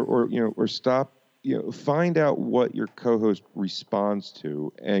find out what your co-host responds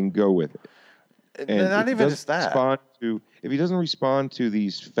to and go with it. And not even just that. If he doesn't respond to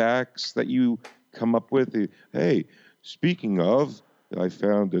these facts that you come up with, hey, speaking of, I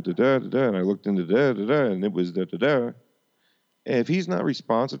found da-da-da-da-da, and I looked into da-da-da, and it was da-da-da. And if he's not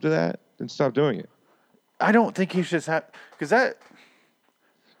responsive to that, then stop doing it. I don't think he should have, because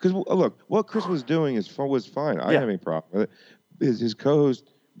look, what Chris was doing was fine. I didn't have any problem with it. His co-host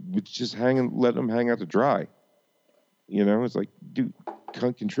was just let him hang out to dry. It's like, dude,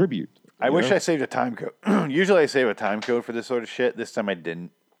 contribute. I wish I saved a time code. Usually I save a time code for this sort of shit. This time I didn't.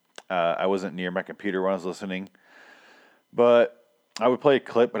 I wasn't near my computer when I was listening. But I would play a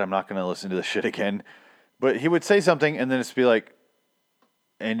clip, but I'm not going to listen to the shit again. But he would say something, and then it's be like,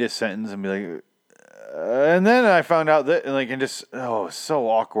 end his sentence, and be like, and then I found out that, so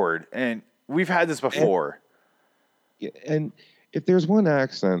awkward. And we've had this before. And if there's one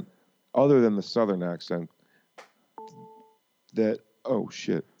accent other than the Southern accent that, oh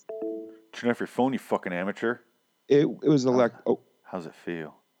shit. Turn off your phone, you fucking amateur. It was How's it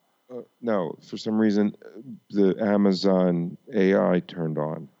feel? No, for some reason, the Amazon AI turned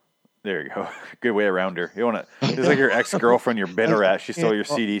on. There you go. Good way around her. You want to? It's like your ex-girlfriend you're bitter at. She stole your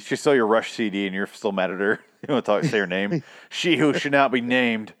CD. She stole your Rush CD, and you're still mad at her. You want to say her name? She who should not be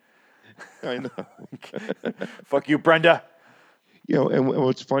named. I know. Fuck you, Brenda. And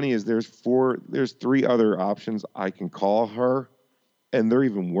what's funny is there's 3 other options I can call her, and they're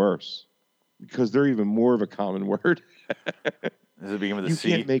even worse because they're even more of a common word. Does it begin with a C?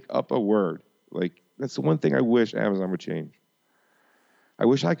 You can't make up a word. Like, that's the one thing I wish Amazon would change. I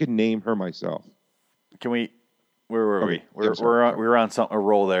wish I could name her myself. Can we? Where were we? We were on a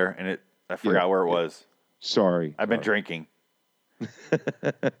roll there, and I forgot where it was. Sorry. I've been drinking.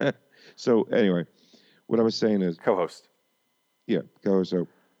 So anyway, what I was saying is co-host. Yeah, co-host.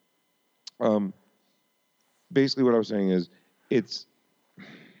 So, basically, what I was saying is, it's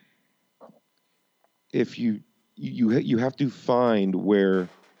if you have to find where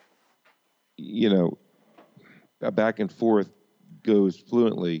a back and forth goes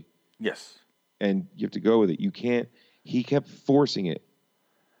fluently. Yes. And you have to go with it. You can't. He kept forcing it.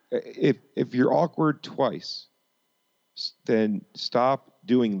 If you're awkward twice, then stop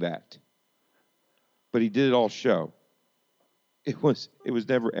doing that. But he did it all show. It was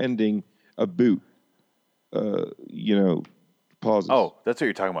never ending a boot. Pauses. Oh, that's what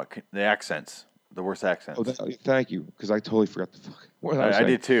you're talking about. The accents, the worst accents. Oh, thank you, because I totally forgot the fuck. I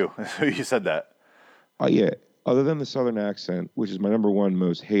did too. You said that. Yeah. Other than the Southern accent, which is my number 1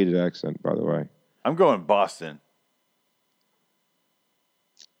 most hated accent, by the way. I'm going Boston.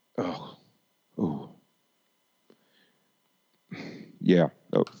 Oh. Yeah.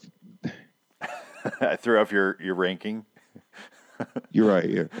 Oh. I threw off your ranking. You're right.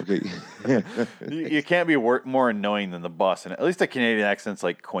 Yeah. Okay. You can't be more annoying than the Boston. At least the Canadian accent's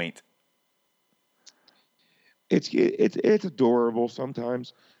like quaint. It's adorable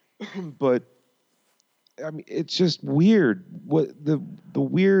sometimes, but I mean, it's just weird. What the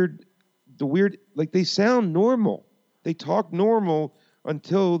weird, like, they sound normal. They talk normal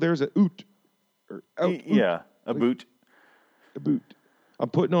until there's a oot. Yeah, a boot. A boot. I'm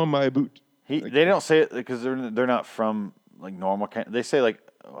putting on my boot. They don't say it because they're not from like normal. They say like,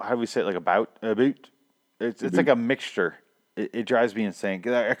 how do we say it? Like a boot. It's like a mixture. It drives me insane.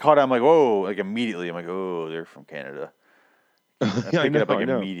 I caught it. I'm like, whoa! Like immediately, I'm like, oh, they're from Canada. I pick it up like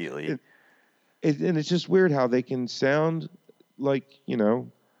immediately. And it's just weird how they can sound like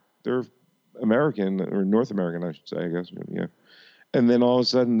they're American or North American, I should say. I guess, yeah. And then all of a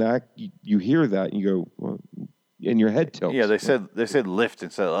sudden, that you hear that and you go, well, and your head tilts. Yeah, they said lift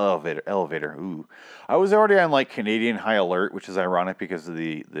instead of elevator. Ooh, I was already on like Canadian High Alert, which is ironic because of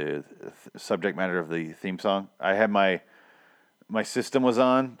the subject matter of the theme song. I had my system was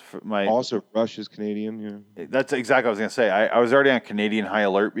on. Also, Rush is Canadian. Yeah, that's exactly what I was gonna say. I was already on Canadian High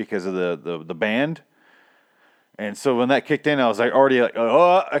Alert because of the band, and so when that kicked in, I was like already like,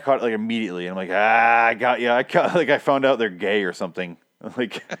 oh, I caught it like immediately. And I'm like, I got you. I found out they're gay or something.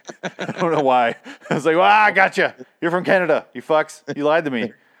 Like, I don't know why. I was like, I gotcha. You're from Canada. You fucks. You lied to me.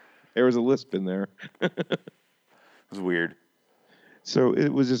 It There was a lisp in there. was weird. So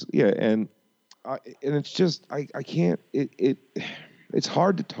it was just and it's just I can't it's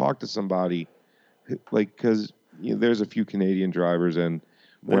hard to talk to somebody like because there's a few Canadian drivers and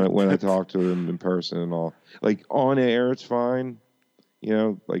when I talk to them in person and all like on air it's fine,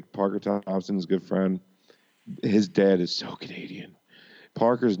 like Parker Thompson's a good friend. His dad is so Canadian.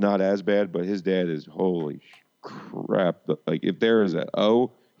 Parker's not as bad, but his dad is holy crap. Like if there is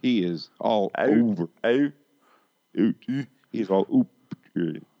he is all over. He is all oop.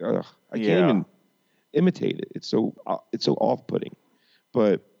 Ugh, I can't even imitate it. It's so off-putting.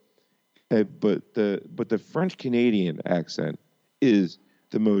 But the French Canadian accent is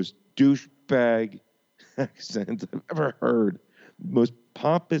the most douchebag accent I've ever heard. Most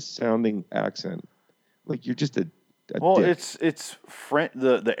pompous sounding accent. Like you're just a dick. It's French.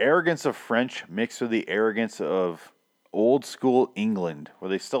 The arrogance of French mixed with the arrogance of old school England, where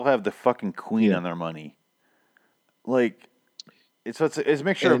they still have the fucking queen on their money. Like it's a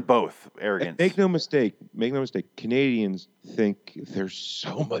mixture of both arrogance. Make no mistake. Canadians think they're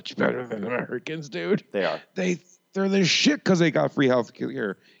so much better than Americans, dude. They are. They're the shit because they got free health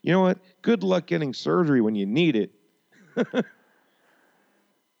care. You know what? Good luck getting surgery when you need it.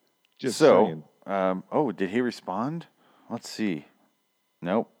 Just saying. Did he respond? Let's see.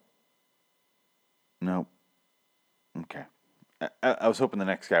 Nope. Okay. I was hoping the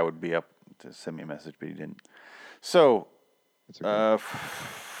next guy would be up to send me a message, but he didn't. So,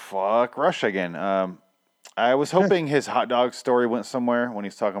 fuck Rush again. I was hoping his hot dog story went somewhere. When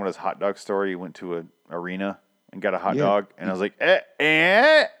he's talking about his hot dog story, he went to an arena and got a hot dog. And I was like,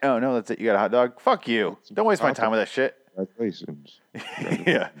 oh, no, that's it. You got a hot dog? Fuck you. Don't waste my time with that shit. Congratulations.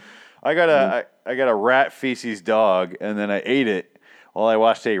 Yeah. I got a rat feces dog, and then I ate it while I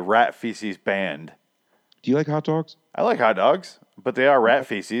watched a rat feces band. Do you like hot dogs? I like hot dogs, but they are rat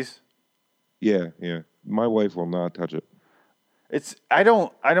feces. Yeah. My wife will not touch it. I'm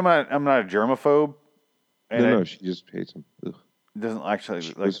not a germaphobe. And No, she just hates them. Ugh. Doesn't actually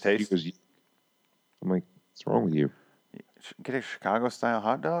like the taste. I'm like, what's wrong with you? Get a Chicago style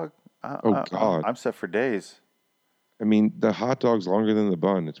hot dog. God. I'm set for days. I mean, the hot dog's longer than the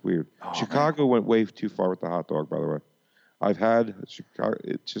bun. It's weird. Chicago went way too far with the hot dog, by the way. I've had Chicago.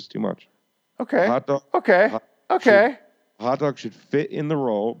 It's just too much. Okay. Hot dog. Okay. Hot dog should fit in the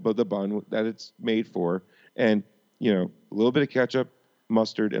roll, but the bun that it's made for, and a little bit of ketchup,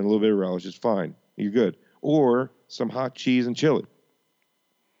 mustard, and a little bit of relish is fine. You're good. Or some hot cheese and chili,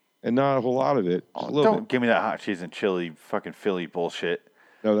 and not a whole lot of it. Don't give me that hot cheese and chili fucking Philly bullshit.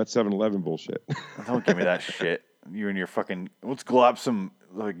 No, that's 7-Eleven bullshit. Don't give me that shit. You and your fucking let's glop some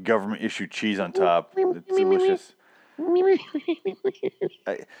like government issued cheese on top. It's delicious.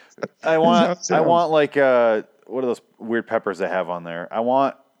 I want like what are those weird peppers they have on there? I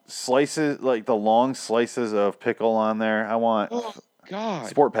want slices like the long slices of pickle on there. I want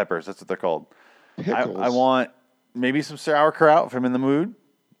sport peppers. That's what they're called. I want maybe some sauerkraut if I'm in the mood.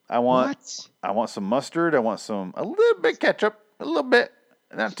 I want some mustard. I want a little bit ketchup, a little bit,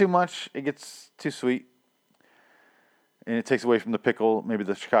 not too much. It gets too sweet. And it takes away from the pickle, maybe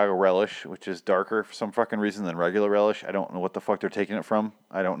the Chicago relish, which is darker for some fucking reason than regular relish. I don't know what the fuck they're taking it from.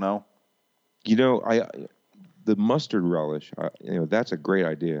 I don't know. The mustard relish, that's a great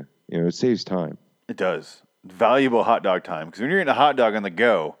idea. It saves time. It does. Valuable hot dog time. Because when you're eating a hot dog on the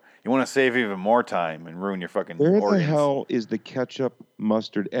go, you want to save even more time and ruin your fucking organs. Where the hell is the ketchup,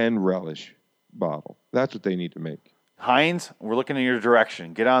 mustard, and relish bottle? That's what they need to make. Heinz, we're looking in your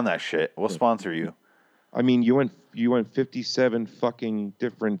direction. Get on that shit. We'll sponsor you. I mean, you went 57 fucking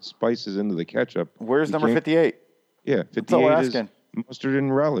different spices into the ketchup. Where's number 58? Yeah, 58 that's all we're is asking. Mustard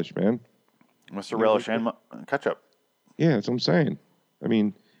and relish, man. Mustard, relish, and ketchup. Yeah, that's what I'm saying. I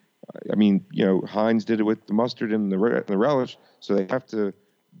mean, Heinz did it with the mustard and the relish, so they have to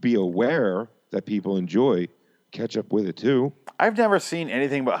be aware that people enjoy ketchup with it too. I've never seen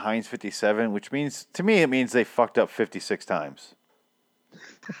anything but Heinz 57, which means to me it means they fucked up 56 times.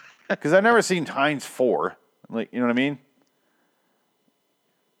 Because I've never seen Heinz 4. Like, you know what I mean?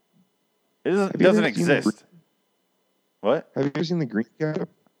 It doesn't exist. What? Have you ever seen the green ketchup?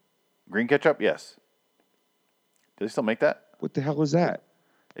 Green ketchup? Yes. Do they still make that? What the hell is that?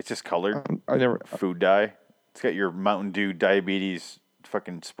 It's just colored. I never. Food dye. It's got your Mountain Dew diabetes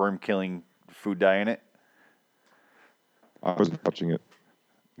fucking sperm killing food dye in it. I wasn't touching it.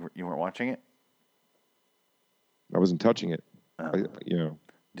 You weren't watching it? I wasn't touching it.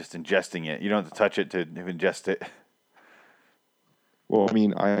 Just ingesting it. You don't have to touch it to ingest it. Well, I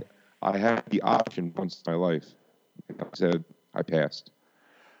mean, I had the option once in my life. I said, I passed.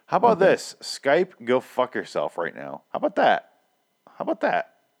 How about this? Skype, go fuck yourself right now. How about that? How about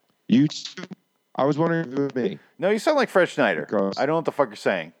that? You, I was wondering if it was me. No, you sound like Fred Schneider. Because- I don't know what the fuck you're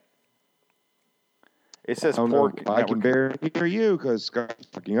saying. It says I don't poor know. I can barely hear you because Skype's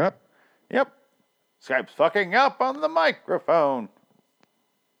fucking up. Yep. Skype's fucking up on the microphone.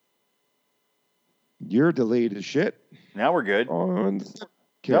 You're delayed as shit Now we're good. on the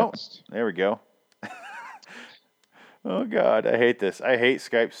No. cast. There we go. Oh, God. I hate this. I hate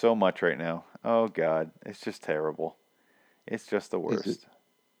Skype so much right now. Oh, God. It's just terrible. It's just the worst.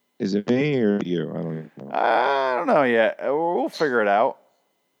 Is it me or you? I don't know. I don't know yet. We'll figure it out.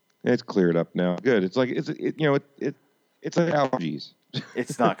 It's cleared up now. Good. It's like it's like allergies.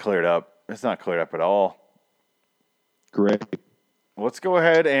 It's not cleared up. It's not cleared up at all. Great. Let's go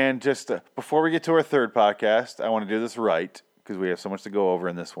ahead and just, before we get to our third podcast, I want to do this right because we have so much to go over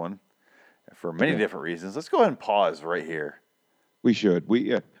in this one for many different reasons. Let's go ahead and pause right here. We should.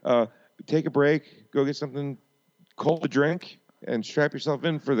 Take a break. Go get something cold to drink and strap yourself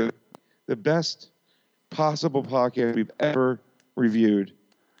in for the best possible podcast we've ever reviewed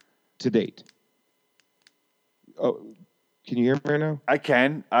to date. Oh, can you hear me right now? I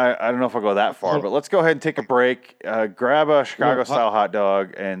can. I don't know if I'll go that far, but let's go ahead and take a break. Grab a Chicago-style hot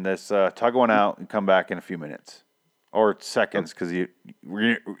dog and let's tug one out and come back in a few minutes. Or seconds, because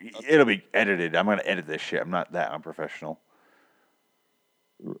it'll be edited. I'm going to edit this shit. I'm not that unprofessional.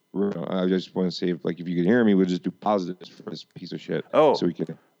 I just want to say, if you can hear me, we'll just do positives for this piece of shit. Oh, so we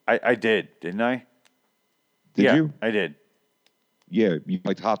can. I did, didn't I? Did you? I did. Yeah, you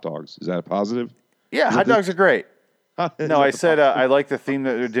liked hot dogs. Is that a positive? Yeah, hot dogs are great. Is No, that I the said I like the theme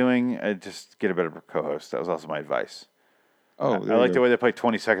that they're doing. Just get a better co-host. That was also my advice. Oh, I like the way they played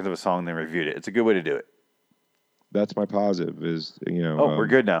 20 seconds of a song and then reviewed it. It's a good way to do it. That's my positive. Is we're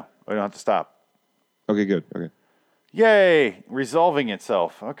good now. We don't have to stop. Okay, good. Okay. Yay! Resolving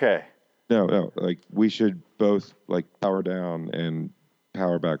itself. Okay. No. We should both power down and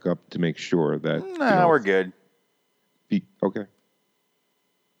power back up to make sure that. Nah, we're good. Okay.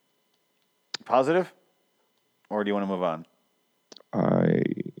 Positive? Or do you want to move on?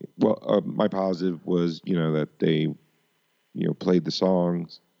 My positive was that they played the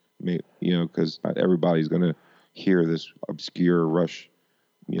songs, because not everybody's gonna hear this obscure Rush,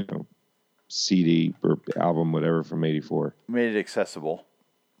 CD or album, whatever, from '84. Made it accessible.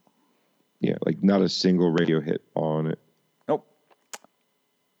 Yeah, not a single radio hit on it. Nope.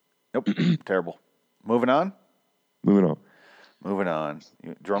 Terrible. Moving on? Moving on.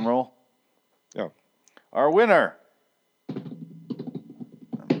 Drum roll. Yeah. Our winner. I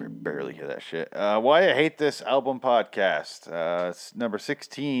barely hear that shit. Why I Hate This Album podcast. It's number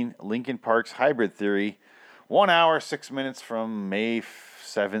 16, Linkin Park's Hybrid Theory. 1 hour, 6 minutes from May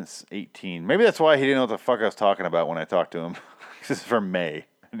 7th, 18. Maybe that's why he didn't know what the fuck I was talking about when I talked to him. This is from May.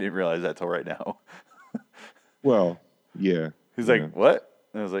 I didn't realize that till right now. Well, yeah. He's like, what?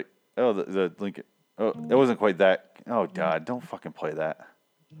 And I was like, oh, the Linkin. Oh, it wasn't quite that. Oh, God, don't fucking play that.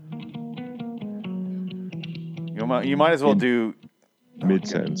 You might as well do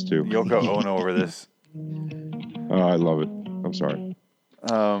mid-sentence too. Yoko Ono over this. Oh, I love it. I'm sorry.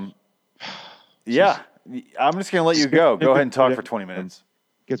 Yeah, I'm just gonna let you go. Go ahead and talk for 20 minutes.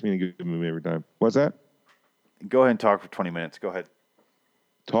 Gets me in a good mood every time. What's that? Go ahead and talk for 20 minutes. Go ahead.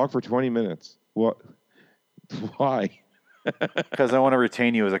 Talk for 20 minutes. What? Why? Because I want to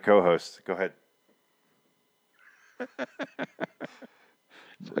retain you as a co-host. Go ahead.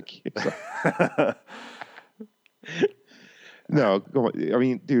 Fuck you. No, go on. I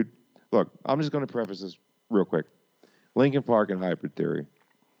mean, dude, look, I'm just going to preface this real quick. Linkin Park and Hybrid Theory.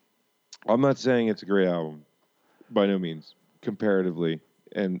 I'm not saying it's a great album, by no means, comparatively,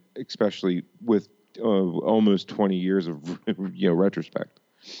 and especially with almost 20 years of retrospect.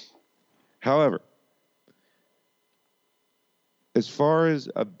 However, as far as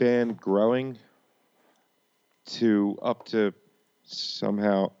a band growing up to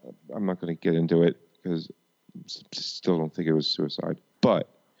somehow, I'm not going to get into it because still don't think it was suicide, but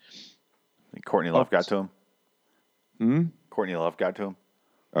Courtney Love got to him. Courtney Love got to him.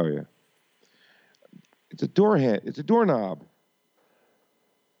 Oh yeah, it's a doorknob.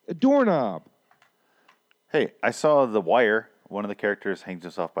 A doorknob. Hey, I saw The Wire. One of the characters hangs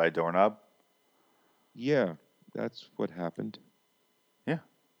himself by a doorknob. Yeah, that's what happened. Yeah.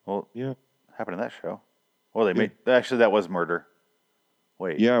 Well, yeah, happened in that show. Well, they made actually that was murder.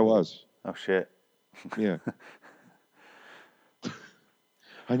 Wait. Yeah, it was. Oh shit. Yeah.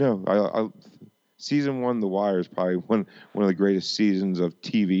 I know. Season 1, The Wire, is probably one of the greatest seasons of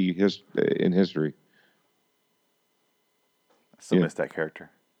TV in history. I still miss that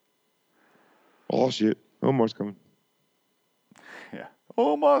character. Oh shit! Omar's coming.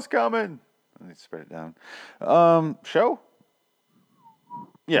 Oma's coming. Let me spread it down. Show?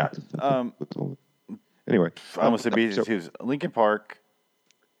 Yeah. Anyway, I almost said Beatles so- Tubes. Linkin Park.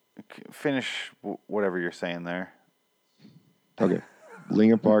 Finish whatever you're saying there. Okay.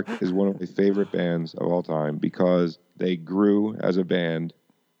 Linkin Park is one of my favorite bands of all time because they grew as a band.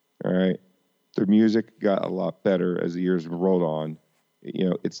 All right. Their music got a lot better as the years rolled on. You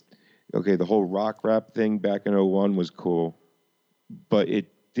know, it's okay. The whole rock rap thing back in 01 was cool, but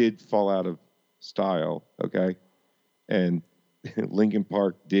it did fall out of style. Okay. And Linkin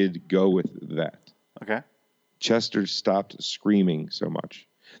Park did go with that. Okay. Chester stopped screaming so much.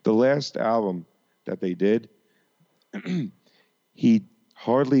 The last album that they did, he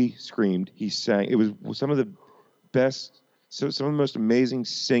hardly screamed. He sang. It was some of the best, some of the most amazing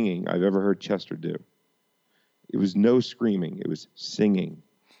singing I've ever heard Chester do. It was no screaming. It was singing,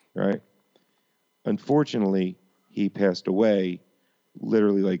 right? Unfortunately, he passed away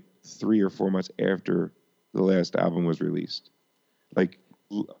literally like 3 or 4 months after the last album was released. Like,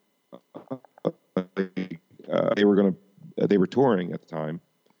 they were touring at the time,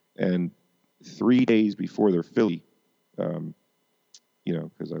 and 3 days before their Philly,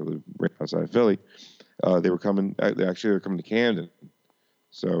 because I live right outside of Philly, they were coming. They were coming to Camden,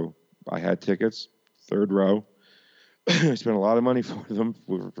 so I had tickets, third row. I spent a lot of money for them,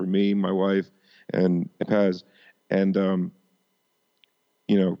 for me, my wife, and Paz, and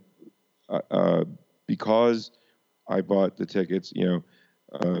because I bought the tickets,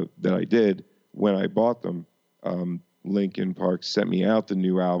 that I did when I bought them. Linkin Park sent me out the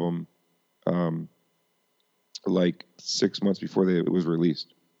new album, like 6 months before it was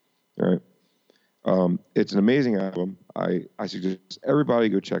released. All right. It's an amazing album. I suggest everybody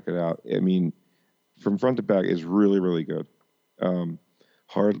go check it out. I mean, from front to back, it's really, really good.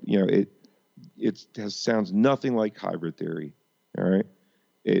 It sounds nothing like Hybrid Theory. All right.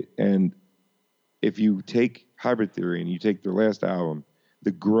 And if you take Hybrid Theory and you take their last album,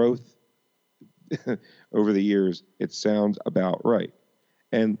 the growth over the years, it sounds about right.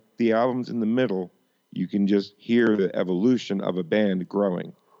 And the albums in the middle, you can just hear the evolution of a band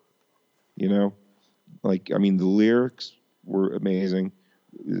growing. The lyrics were amazing.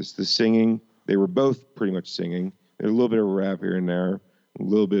 The singing, they were both pretty much singing. There's a little bit of rap here and there, a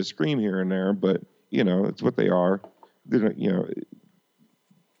little bit of scream here and there, but, it's what they are. I'm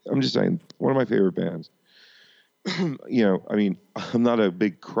just saying, one of my favorite bands. I'm not a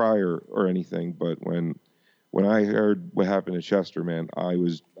big crier or anything, but when I heard what happened to Chester, man, I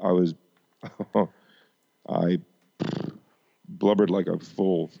blubbered like a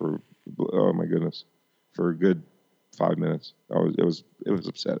fool for, oh my goodness, for a good 5 minutes. It was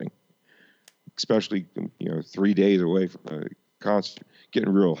upsetting, especially 3 days away from the concert,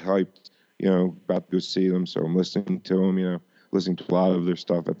 getting real hyped, about to go see them. So I'm listening to them, listening to a lot of their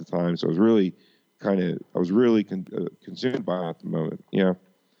stuff at the time. So I was really consumed by it at the moment,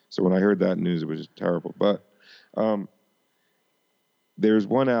 So when I heard that news, it was just terrible. But there's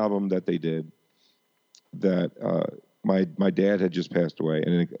one album that they did that my dad had just passed away,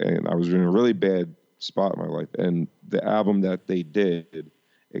 and I was in a really bad spot in my life. And the album that they did,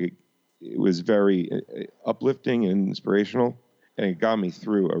 it was very uplifting and inspirational, and it got me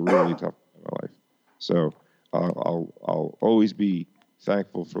through a really tough time in my life. So I'll always be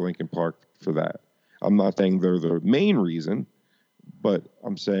thankful for Linkin Park for that. I'm not saying they're the main reason, but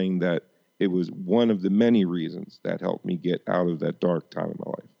I'm saying that it was one of the many reasons that helped me get out of that dark time in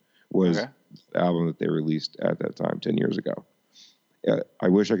my life, was the album that they released at that time 10 years ago. I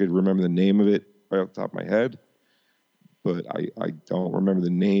wish I could remember the name of it right off the top of my head, but I don't remember the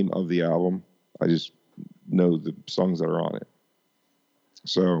name of the album. I just know the songs that are on it.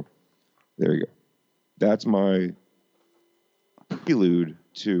 So there you go. That's my prelude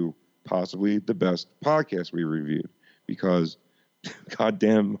to possibly the best podcast we reviewed, because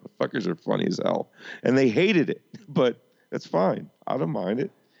goddamn fuckers are funny as hell, and they hated it, but that's fine. I don't mind it.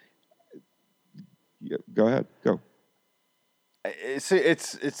 Yeah, go ahead, go.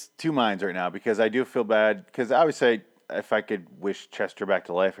 It's two minds right now, because I do feel bad, because obviously if I could wish Chester back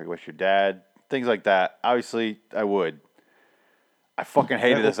to life, I could wish your dad, things like that. Obviously I would. I fucking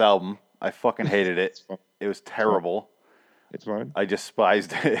hated this album. I fucking hated it. It was terrible. It's fine. I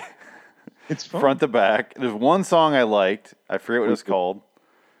despised it. It's fun. Front to back. There's one song I liked. I forget what it was called.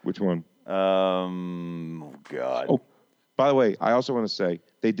 Which one? Oh, God. Oh, by the way, I also want to say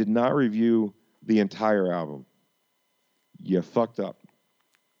they did not review the entire album. You fucked up.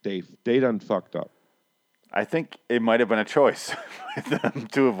 They done fucked up. I think it might have been a choice with them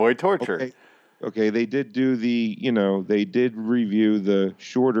to avoid torture. Okay, they did do they did review the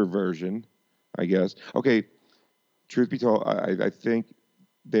shorter version, I guess. Okay, truth be told, I think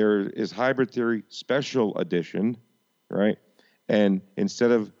there is Hybrid Theory Special Edition, right? And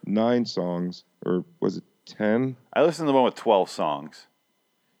instead of 9 songs, or was it 10? I listened to the one with 12 songs.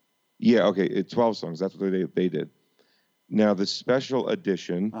 Yeah, okay, 12 songs. That's what they did. Now the Special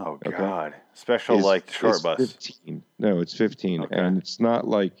Edition. Oh okay, God, special is- like short is bus. 15. No, it's 15, Okay. and it's not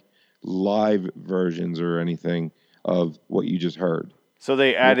like live versions or anything of what you just heard. So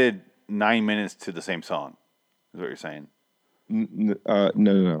they added 9 minutes to the same song. Is what you're saying?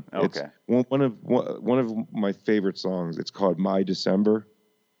 No. It's Okay. one of my favorite songs. It's called My December,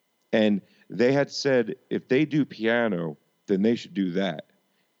 and they had said if they do piano, then they should do that.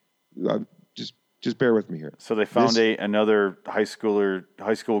 Just bear with me here. So they found This- another high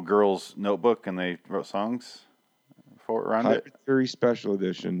school girls notebook, and they wrote songs for around it. Hybrid Theory Special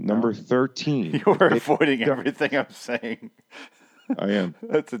Edition, number 13. You were They- avoiding everything I'm saying. I am.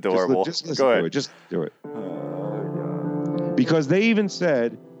 That's adorable. Just listen Go to ahead. it. Just do it. Because they even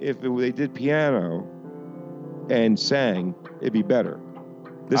said they did piano and sang, it'd be better.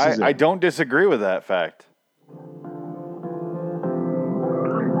 This is it. I don't disagree with that fact.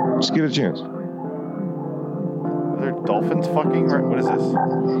 Just give it a chance. Are there dolphins fucking? What is this?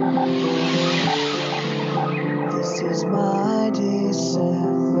 This is my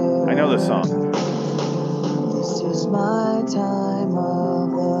December. I know this song. This is my time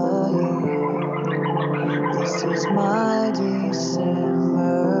of the year. This is my December.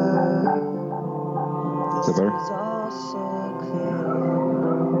 Is that better? This is also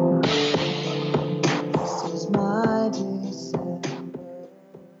clear. This is my December.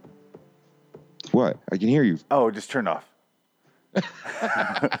 What? I can hear you. Oh, just turn off.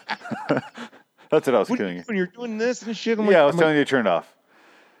 That's what I was What are killing you you. doing? You're doing this and shit. Yeah, I was telling you to turn it off.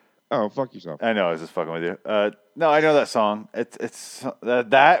 Oh, fuck yourself. I know, I was just fucking with you. No, I know that song. It's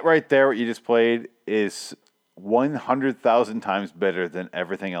that right there. What you just played is 100,000 times better than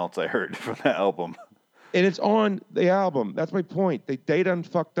everything else I heard from that album. And it's on the album. That's my point. They done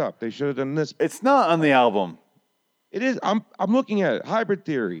fucked up. They should have done this. It's not on the album. It is. I'm looking at it. Hybrid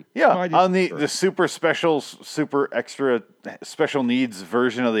Theory. Yeah, My on the December. super special, super extra special needs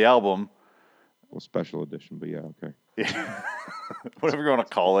version of the album. Well, special edition, but yeah, okay. Whatever you want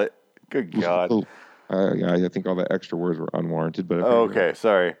to call it. Good God. I think all the extra words were unwarranted, but Oh, okay,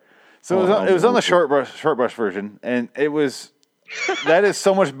 sorry. So it was on the short brush version, and it was that is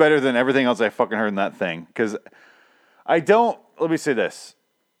so much better than everything else I fucking heard in that thing. Because I don't. Let me say this.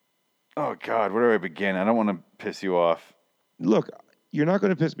 Oh God, where do I begin? I don't want to piss you off. Look, you're not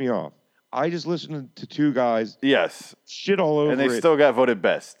going to piss me off. I just listened to 2 guys Yes, shit all over and they it. still got voted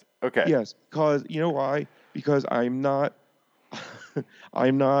best. Okay. Yes, because you know why? Because I'm not,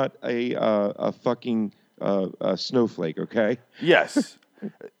 I'm not a fucking snowflake. Okay. Yes.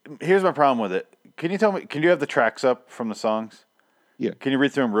 Here's my problem with it. Can you tell me? Can you have the tracks up from the songs? Yeah. Can you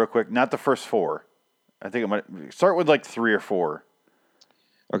read through them real quick? Not the first 4. I think it might start with like 3 or 4.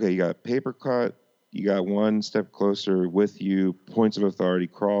 Okay, you got Paper Cut. You got One Step Closer, With You, Points of Authority,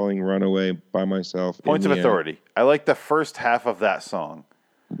 Crawling, Runaway, By Myself. Points In of the Authority. I like the first half of that song.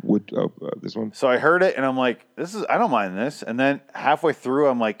 This one? So I heard it and I'm like, I don't mind this. And then halfway through,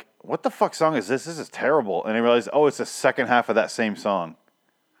 I'm like, what the fuck song is this? This is terrible. And I realized, oh, it's the second half of that same song.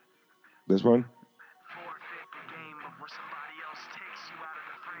 This one?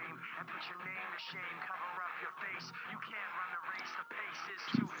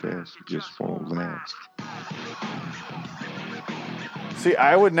 Too fast, it just won't last. See,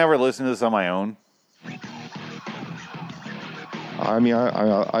 I would never listen to this on my own. I mean,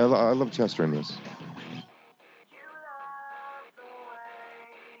 I love Chester in this.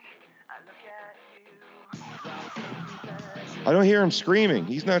 I don't hear him screaming.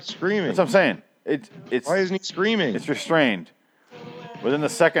 He's not screaming. That's what I'm saying. It's Why isn't he screaming? It's restrained. Within the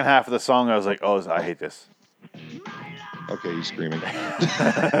second half of the song, I was like, oh, I hate this. Okay, he's screaming.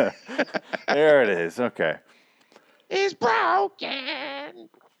 There it is. Okay. He's broken.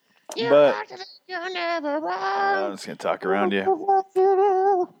 But You're never I'm wrong. just going to talk around you.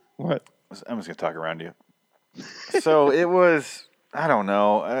 What? I'm just going to talk around you. So it was, I don't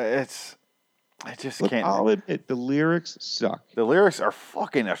know. I just Look, can't. I'll admit, the lyrics suck. The lyrics are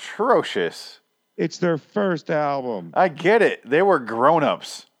fucking atrocious. It's their first album. I get it. They were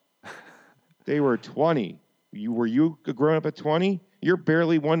grown-ups. They were 20. Were you grown up at 20? You're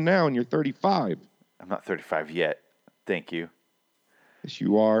barely one now, and you're 35. I'm not 35 yet. Thank you. Yes,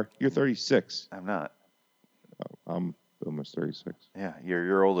 you are. You're 36. I'm not. I'm almost 36. Yeah,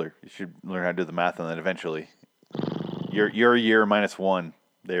 you're older. You should learn how to do the math on that eventually. You're a year minus 1.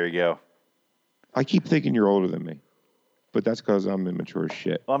 There you go. I keep thinking you're older than me, but that's because I'm immature as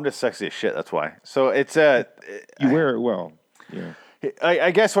shit. Well, I'm just sexy as shit. That's why. So it's You wear it well. Yeah.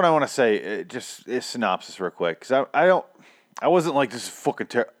 I guess what I want to say, just a synopsis real quick, because I wasn't like, this is fucking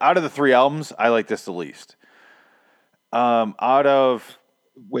terrible. Out of the 3 albums, I like this the least. Out of...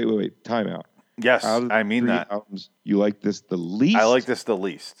 Wait. Time out. Yes, Out of the I mean 3 that. albums, you like this the least? I like this the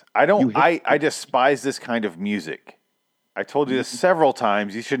least. I despise this kind of music. I told you this several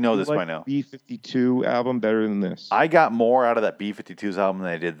times. You should know this by now. B-52 album better than this. I got more out of that B-52's album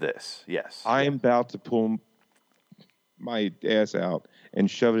than I did this. Yes. I am about to pull my ass out and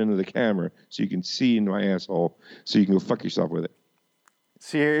shove it into the camera so you can see in my asshole so you can go fuck yourself with it.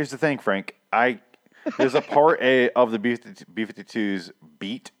 See, here's the thing, Frank. There's a part of the B-52's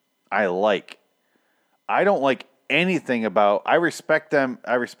beat I like. I don't like anything about... I respect them.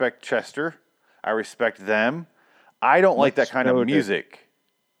 I respect Chester. I respect them. I don't like that kind of music.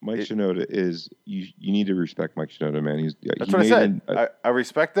 Mike Shinoda is... You need to respect Mike Shinoda, man. That's what I said. I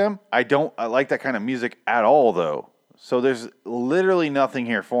respect them. I like that kind of music at all, though. So there's literally nothing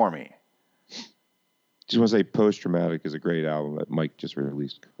here for me. Just want to say Post Traumatic is a great album that Mike just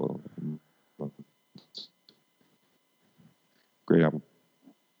released. Great album.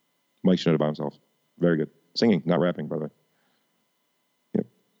 Mike Shinoda by himself. Very good. Singing, not rapping, by the way. Yep.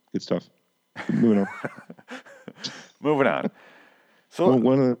 Good stuff. Moving on. Moving on. So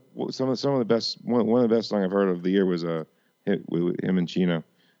some of the best songs I've heard of the year was hit with him and Chino.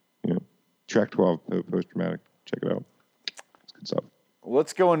 Track 12, Post Traumatic. Check it out. It's good stuff.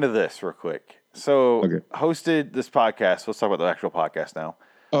 Let's go into this real quick. So, hosted this podcast. Let's talk about the actual podcast now.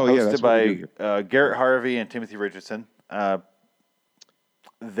 Oh, yeah. That's hosted by Garrett Harvey and Timothy Richardson. Do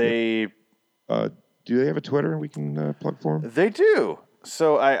they have a Twitter we can plug for them? They do.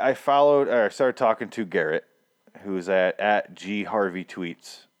 So I started talking to Garrett, who's at G Harvey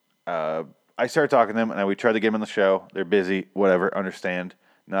Tweets. I started talking to them, and we tried to get them on the show. They're busy, whatever, understand,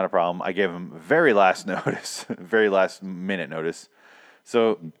 not a problem. I gave them very last minute notice.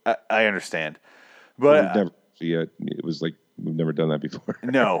 So I understand. But it was like we've never done that before.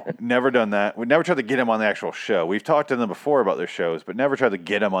 No, never done that. We never tried to get them on the actual show. We've talked to them before about their shows, but never tried to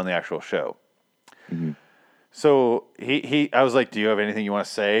get them on the actual show. Mm-hmm. So I was like, "Do you have anything you want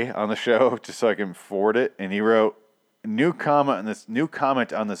to say on the show, just so I can forward it?" And he wrote, "New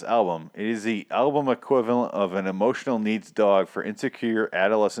comment on this album. It is the album equivalent of an emotional needs dog for insecure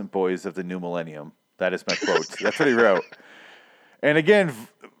adolescent boys of the new millennium." That is my quote. That's what he wrote. And again,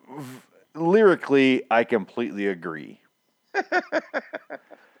 lyrically, I completely agree.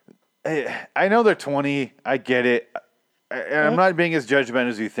 I know they're 20. I get it. And I'm not being as judgmental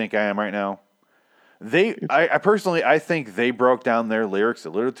as you think I am right now. I personally think they broke down their lyrics a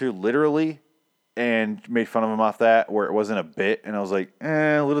little too literally and made fun of them off that, where it wasn't a bit. And I was like,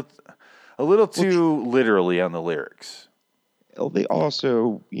 a little too literally on the lyrics. They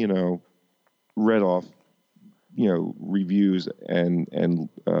also, read off, reviews and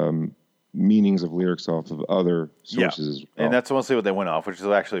meanings of lyrics off of other sources as well. And that's mostly what they went off, which is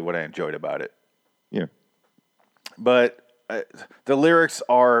actually what I enjoyed about it. Yeah. But the lyrics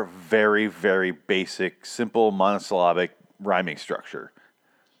are very, very basic, simple, monosyllabic rhyming structure.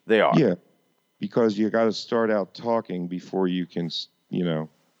 They are. Yeah, because you got to start out talking before you can,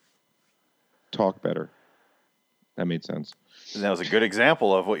 talk better. That made sense. And that was a good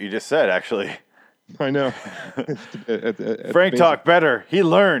example of what you just said, actually. I know. Frank talked better. He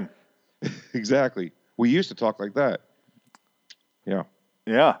learned. Exactly. We used to talk like that. Yeah.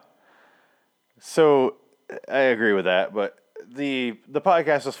 Yeah. So I agree with that, but the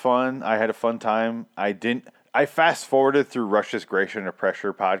podcast was fun. I had a fun time. I fast forwarded through Russia's Gracia Under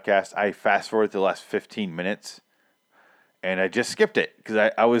Pressure podcast. I fast forwarded the last 15 minutes, and I just skipped it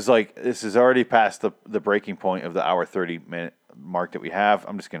because I was like, this is already past the breaking point of the hour 30-minute mark that we have.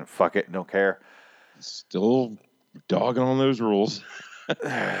 I'm just gonna fuck it. Don't care. Still dogging on those rules.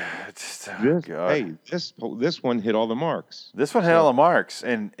 This one hit all the marks. This one hit all the marks,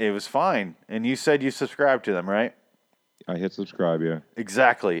 and it was fine. And you said you subscribed to them, right? I hit subscribe, yeah.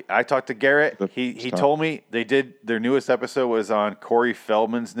 Exactly. I talked to Garrett. He told me their newest episode was on Corey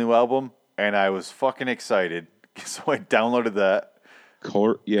Feldman's new album, and I was fucking excited. So I downloaded that.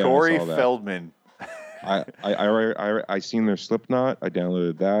 Corey Feldman. I seen their Slipknot. I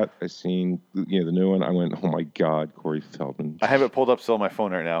downloaded that. I seen the new one. I went, oh my god, Corey Feldman. I have it pulled up still on my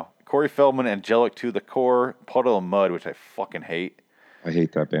phone right now. Corey Feldman, Angelic to the Core, Puddle of Mud, which I fucking hate. I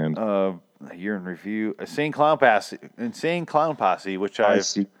hate that band. Year in Review, Insane Clown Posse, which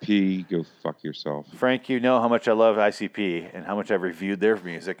ICP, go fuck yourself. Frank, you know how much I love ICP and how much I've reviewed their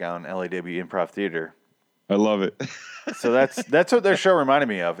music on LAW Improv Theater. I love it. So that's what their show reminded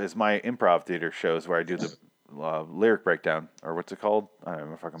me of, is my improv theater shows where I do lyric breakdown, or what's it called? I don't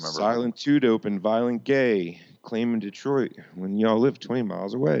know if I can remember. Silent Toot opened Violent Gay, claiming Detroit when y'all live 20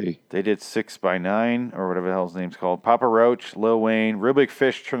 miles away. They did 6 by 9 or whatever the hell his name's called. Papa Roach, Lil Wayne, Real Big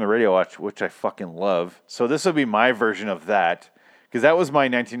Fish, Turn the Radio Off, which I fucking love. So this will be my version of that, because that was my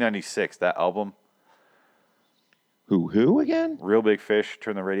 1996, that album. Who again? Real Big Fish,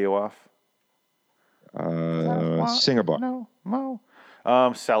 Turn the Radio Off. Sing about. No, Mo.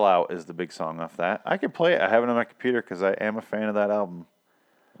 Sell Out is the big song off that. I could play it. I have it on my computer because I am a fan of that album.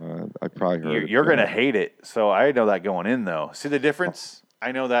 I probably heard it. You're going to hate it. So I know that going in, though. See the difference?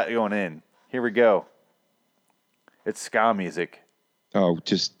 I know that going in. Here we go. It's ska music. Oh,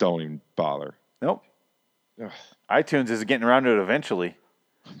 just don't even bother. Nope. Ugh. iTunes is getting around to it eventually.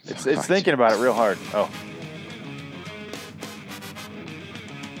 It's thinking about it real hard. Oh.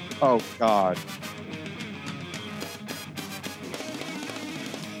 Oh, God.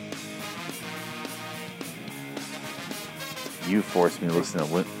 You forced me to listen to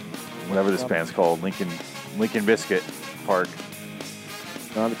whatever this band's called, Lincoln Biscuit Park.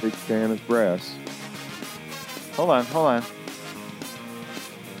 Not a big fan of brass. Hold on.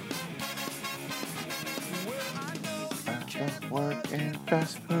 Working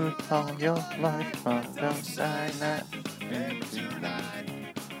fast food all your life on outside night.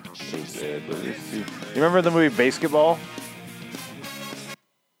 You remember the movie Basketball?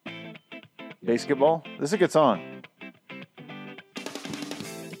 Basketball? This is a good song.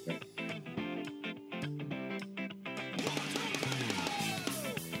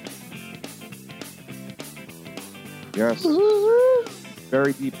 Yes.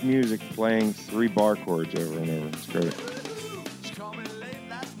 Very deep music playing 3 bar chords over and over. It's great.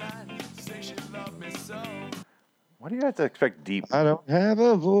 Why do you have to expect deep? I don't have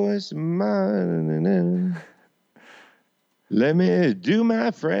a voice of mine. Let me do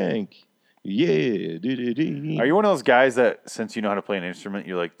my Frank. Yeah. Are you one of those guys that, since you know how to play an instrument,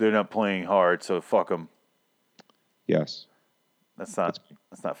 you're like, they're not playing hard, so fuck them? Yes. That's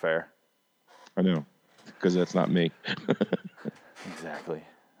not fair. I know. Because that's not me. Exactly.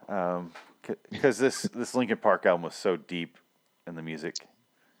 Because this Linkin Park album was so deep in the music.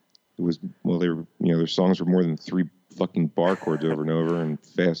 It was, well, they were, their songs were more than 3 fucking bar chords over and over, and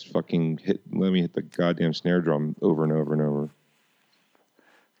fast fucking let me hit the goddamn snare drum over and over and over.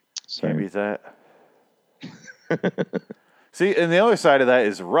 Can't beat that. See, and the other side of that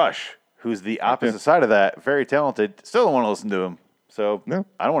is Rush, who's the opposite side of that. Very talented. Still don't want to listen to him. So no.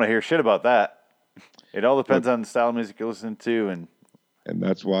 I don't want to hear shit about that. It all depends on the style of music you listen to, and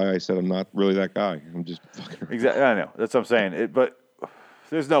that's why I said I'm not really that guy. I'm just fucking. Exactly. I know. That's what I'm saying. But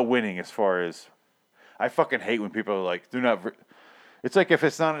there's no winning as far as. I fucking hate when people are like, "Do not." It's like if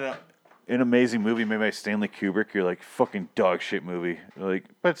it's not an amazing movie made by Stanley Kubrick, you're like, fucking dog shit movie. You're like,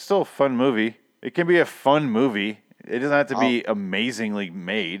 but it's still a fun movie. It can be a fun movie. It doesn't have to be amazingly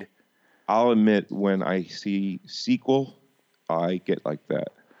made. I'll admit, when I see sequel, I get like that.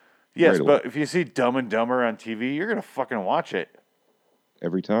 Yes, but if you see Dumb and Dumber on TV, you're going to fucking watch it.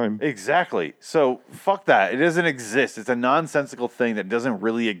 Every time. Exactly. So, fuck that. It doesn't exist. It's a nonsensical thing that doesn't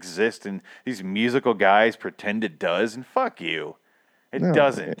really exist, and these musical guys pretend it does, and fuck you. It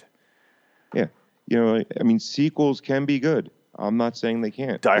doesn't. Yeah. Sequels can be good. I'm not saying they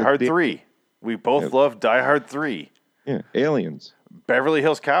can't. Die Hard 3. We both love Die Hard 3. Yeah. Aliens. Beverly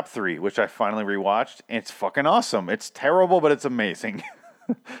Hills Cop 3, which I finally rewatched, and it's fucking awesome. It's terrible, but it's amazing.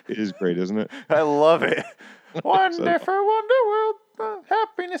 It is great, isn't it? I love it. Wonderful, wonder world,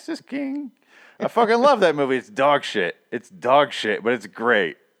 happiness is king. I fucking love that movie. It's dog shit. It's dog shit, but it's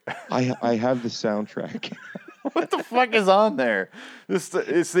great. I have the soundtrack. What the fuck is on there? It's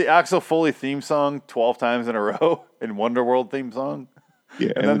the Axel Foley theme song 12 times in a row, and Wonderworld theme song.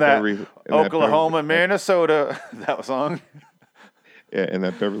 Yeah, and then that Oklahoma, Minnesota, that song. Yeah, and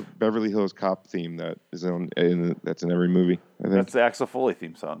that Beverly Hills Cop theme that is that's in every movie. I think. That's the Axel Foley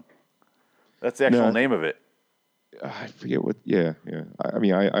theme song. That's the actual name of it. I forget what. Yeah.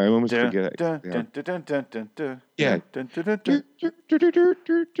 I almost forget. Yeah. That's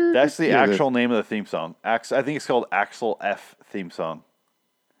the actual name of the theme song. I think it's called Axel F theme song.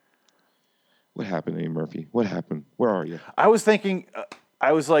 What happened, Eddie Murphy? What happened? Where are you? I was thinking.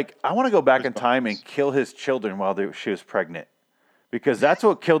 I was like, I want to go back in time and kill his children while she was pregnant. Because that's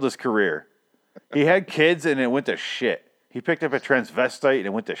what killed his career. He had kids and it went to shit. He picked up a transvestite and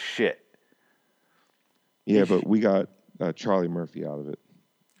it went to shit. Yeah, but we got Charlie Murphy out of it.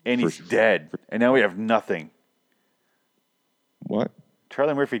 And he's dead. And now we have nothing. What?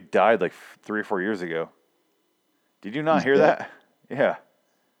 Charlie Murphy died like 3 or 4 years ago. Did you not hear that? Yeah.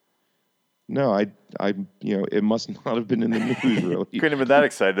 No, it must not have been in the news, really. Couldn't have been that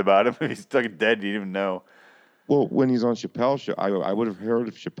excited about him. He's stuck dead. You didn't even know. Well, when he's on Chappelle's show, I would have heard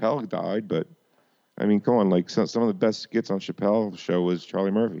if Chappelle died, but I mean, come on, like some of the best skits on Chappelle's show was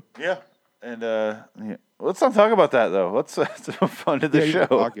Charlie Murphy. Yeah. And yeah. Let's not talk about that though. Let's move on to the Yeah,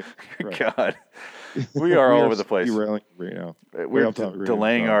 show. right. God, we are all over the place. Derailing right now. We're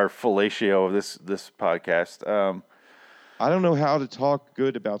delaying our fellatio of this podcast. I don't know how to talk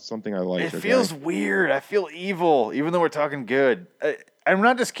good about something I like. It feels weird. I feel evil, even though we're talking good. I'm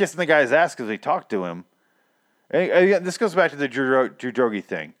not just kissing the guy's ass because we talked to him. This goes back to the Drew Droege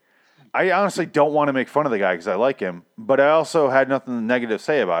thing. I honestly don't want to make fun of the guy because I like him, but I also had nothing negative to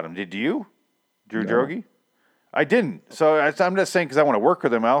say about him. Did you, Drew Droege? I didn't. So I'm just saying because I want to work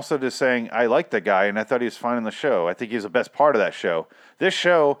with him. I also just saying I like the guy and I thought he was fine in the show. I think he was the best part of that show. This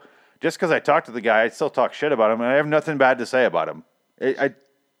show, just because I talked to the guy, I'd still talk shit about him, and I have nothing bad to say about him. It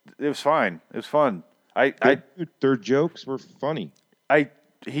was fine. It was fun. Their jokes were funny.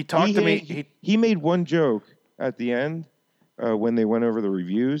 He talked to me. He made one joke at the end when they went over the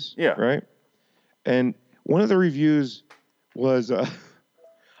reviews. Yeah. Right. And one of the reviews was,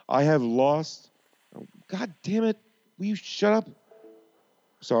 "I have lost." Oh, God damn it! Will you shut up?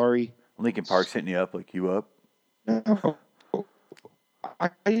 Sorry. Lincoln Park's hitting you up like you up. No. I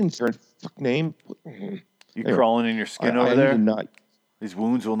didn't say her fuck name. You crawling in your skin over there? Not, These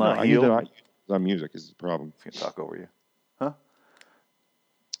wounds will not I heal. need to not use it on music is the problem. He's gonna talk over you, huh?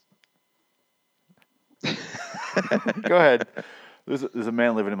 Go ahead. There's a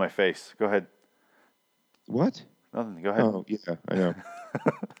man living in my face. Go ahead. What? Nothing. Go ahead. Oh yeah, I know.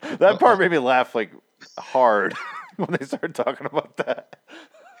 That part made me laugh like hard when they started talking about that.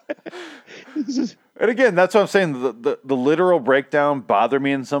 And again, that's what I'm saying. The literal breakdown bothered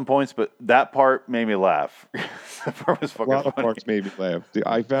me in some points, but that part made me laugh. That part was fucking A lot of funny. parts made me laugh.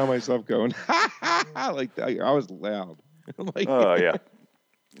 I found myself going, like I was loud. Like, Oh yeah.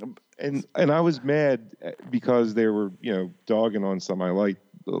 and I was mad because they were dogging on some I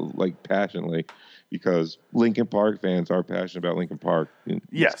like passionately because Linkin Park fans are passionate about Linkin Park.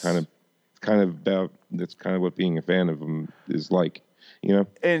 Yes. It's kind of what being a fan of them is like.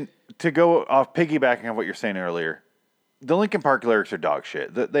 And to go off piggybacking on what you're saying earlier, the Linkin Park lyrics are dog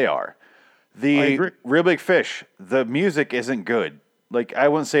shit. They are. I agree. Real Big Fish, the music isn't good. Like, I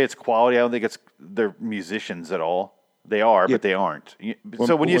wouldn't say it's quality. I don't think they're musicians at all. They are, but they aren't.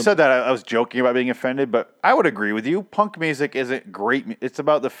 So when you said that, I was joking about being offended, but I would agree with you. Punk music isn't great. It's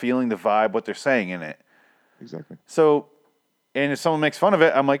about the feeling, the vibe, what they're saying in it. Exactly. So, and if someone makes fun of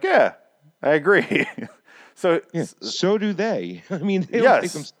it, I'm like, yeah, I agree. So, yeah, so do they. I mean, they don't Yes.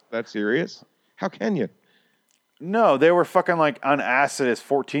 take them that serious. How can you? No, they were fucking like on acid as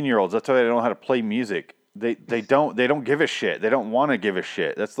 14-year-olds. That's why they don't know how to play music. They don't give a shit. They don't want to give a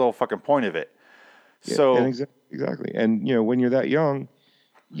shit. That's the whole fucking point of it. Yeah, So and exactly. And when you're that young,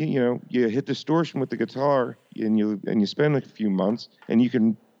 you hit distortion with the guitar and you spend a few months and you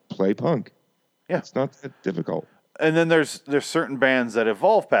can play punk. Yeah. It's not that difficult. And then there's certain bands that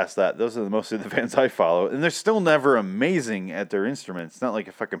evolve past that. Those are mostly the bands I follow, and they're still never amazing at their instruments. It's not like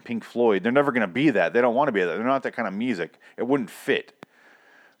a fucking Pink Floyd. They're never going to be that. They don't want to be that. They're not that kind of music. It wouldn't fit.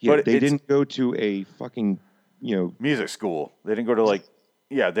 Yeah, But they it's- didn't go to a fucking Music school. They didn't go to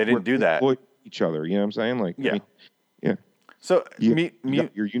they didn't do that. exploit each other. You know what I'm saying? Like, Yeah. yeah. So You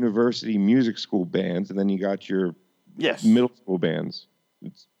got your university music school bands, and then you got your yes, middle school bands.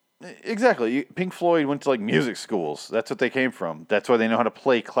 exactly. Pink Floyd went to like music schools. That's what they came from. That's why they know how to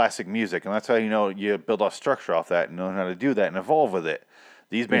play classic music, and that's how you build off structure off that and know how to do that and evolve with it.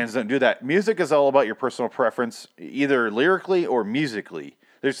 These bands don't do that. Music is all about your personal preference, either lyrically or musically.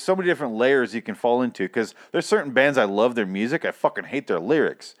 There's so many different layers you can fall into because there's certain bands I love their music. I fucking hate their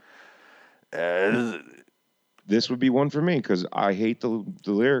lyrics. This would be one for me because I hate the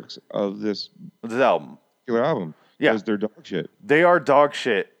lyrics of this album. particular album. Yeah. Because they're dog shit. They are dog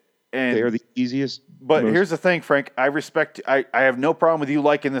shit. And They are the easiest. But most- here's the thing, Frank. I have no problem with you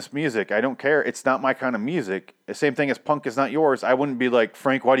liking this music. I don't care. It's not my kind of music. The same thing as punk is not yours. I wouldn't be like,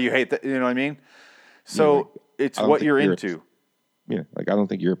 Frank, why do you hate that? You know what I mean? So it's I don't what think you're you're- into. Yeah, like I don't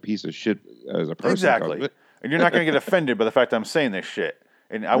think you're a piece of shit as a person. Exactly. And you're not going to get offended by the fact that I'm saying this shit.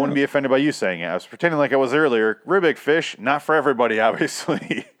 And I wouldn't be offended by you saying it. I was pretending like I was earlier. Real Big Fish, not for everybody,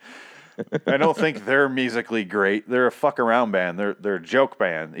 obviously. I don't think they're musically great. They're a fuck around band. They're a joke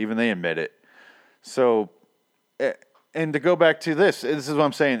band. Even they admit it. So, and to go back to this is what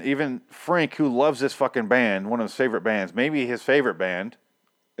I'm saying. Even Frank, who loves this fucking band, one of his favorite bands, maybe his favorite band.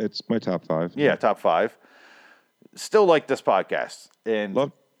 It's my top 5. Yeah, top 5. Still like this podcast. And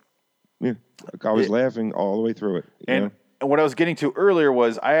Love. Yeah, like I was laughing all the way through it. you know? And what I was getting to earlier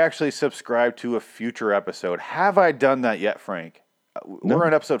was I actually subscribed to a future episode. Have I done that yet, Frank? No. We're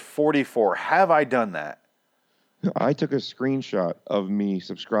on episode 44. Have I done that? I took a screenshot of me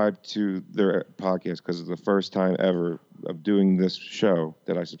subscribed to their podcast because it's the first time ever of doing this show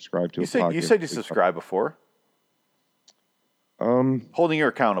that I subscribed to You a said podcast. you said you subscribed before. Holding you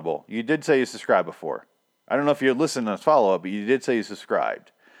accountable. You did say you subscribed before. I don't know if you listened to this follow-up, but you did say you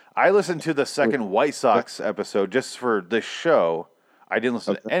subscribed. I listened to the second White Sox episode just for this show. I didn't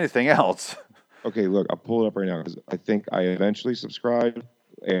listen to anything else. Okay, look, I'll pull it up right now because I think I eventually subscribed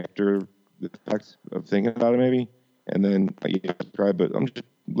after the fact of thinking about it, maybe, and then I subscribed. But I'm just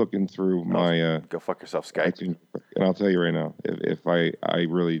looking through my Go fuck yourself, Skype. iTunes, and I'll tell you right now if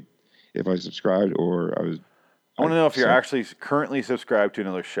I subscribed or I was. I want to know if you're actually currently subscribed to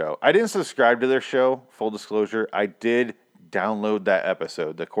another show. I didn't subscribe to their show, full disclosure. I did download that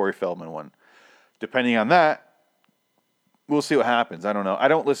episode, the Corey Feldman one. Depending on that, we'll see what happens. I don't know. I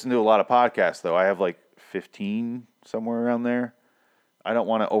don't listen to a lot of podcasts, though. I have like 15, somewhere around there. I don't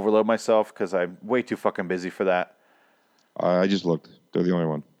want to overload myself because I'm way too fucking busy for that. I just looked. They're the only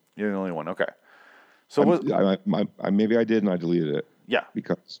one. You're the only one. Okay. So maybe I did and I deleted it. Yeah.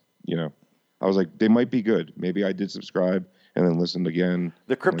 Because, I was like, they might be good. Maybe I did subscribe and then listened again.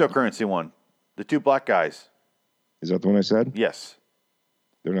 The cryptocurrency one. The two black guys. Is that the one I said? Yes.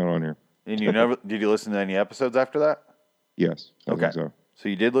 They're not on here. And did you listen to any episodes after that? Yes. I think Okay. so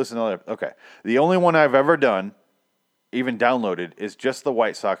you did listen to that. Okay. The only one I've ever done, even downloaded, is just the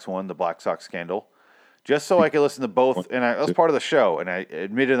White Sox one, the Black Sox scandal. Just so I could listen to both. And I was part of the show. And I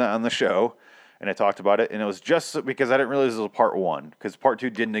admitted that on the show. And I talked about it. And it was just because I didn't realize it was part one. Because part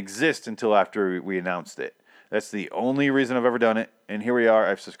two didn't exist until after we announced it. That's the only reason I've ever done it. And here we are.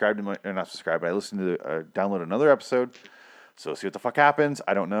 I've subscribed to not subscribed, but I listened to, download another episode. So see what the fuck happens.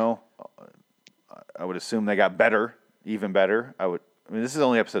 I don't know. I would assume they got better, even better. I mean, this is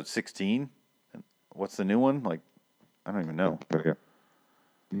only episode 16. What's the new one? Like, I don't even know. Yeah.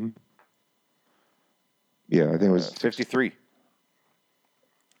 Mm-hmm. Yeah, I think it was 53.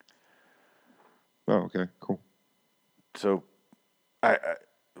 Oh, okay, cool. So,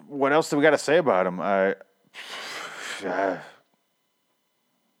 what else do we got to say about him? I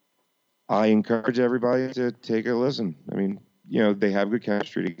encourage everybody to take a listen. I mean, they have good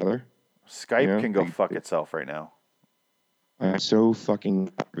chemistry together. Skype can go fuck itself right now. I'm so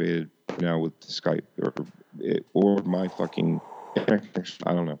fucking aggravated now with Skype or my fucking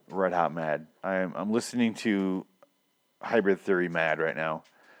I don't know. Red hot mad. I'm listening to Hybrid Theory mad right now.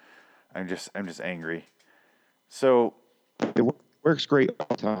 I'm just angry. So it works great all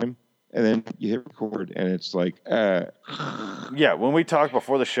the time, and then you hit record, and it's like, yeah. When we talked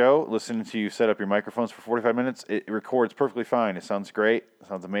before the show, listening to you set up your microphones for 45 minutes, it records perfectly fine. It sounds great. It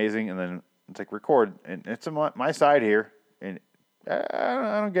sounds amazing, and then it's like record, and it's on my side here, and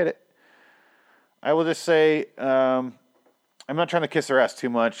I don't get it. I will just say, I'm not trying to kiss her ass too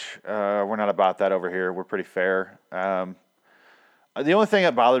much. We're not about that over here. We're pretty fair. The only thing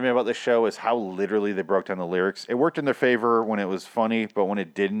that bothered me about this show is how literally they broke down the lyrics. It worked in their favor when it was funny, but when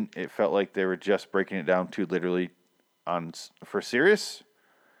it didn't, it felt like they were just breaking it down too literally for serious.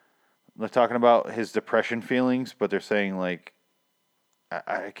 They're talking about his depression feelings, but they're saying like,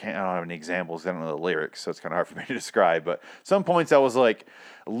 I don't have any examples. I don't know the lyrics, so it's kind of hard for me to describe. But some points I was like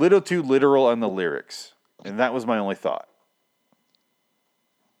a little too literal on the lyrics, and that was my only thought.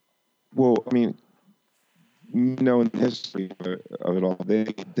 Well, I mean, in the history of it all,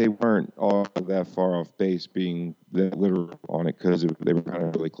 they weren't all that far off base being that literal on it because they were kind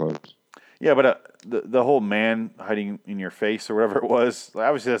of really close. Yeah, but the whole man hiding in your face or whatever it was,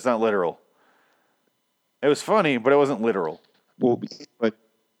 obviously that's not literal. It was funny, but it wasn't literal. Well, but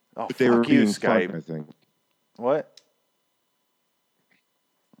they were being Skype. fun, I think. What?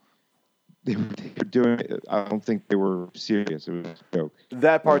 They were doing it. I don't think they were serious. It was a joke.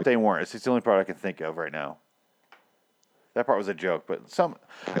 That part they weren't. It's the only part I can think of right now. That part was a joke, but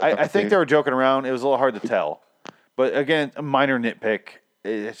I think they were joking around. It was a little hard to tell. But again, a minor nitpick.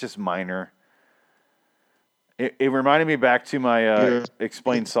 It's just minor. It reminded me back to my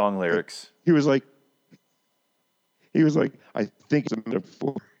explained song lyrics. He was like, I think it's a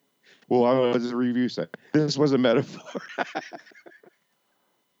metaphor. Well, I don't know what the review said. This was a metaphor.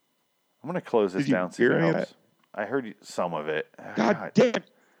 I'm going to close this Did you down. See if hear it any of helps. I heard some of it. God damn it.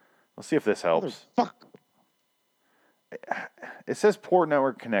 Let's see if this helps. Fuck. It says poor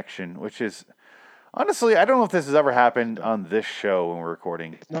network connection, which is honestly, I don't know if this has ever happened on this show when we're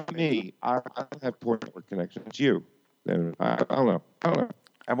recording. It's not me. I don't have poor network connection. It's you. And I don't know.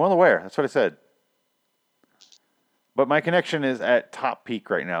 I'm well aware. That's what I said. But my connection is at top peak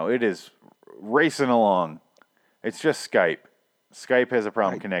right now. It is racing along. It's just Skype. Skype has a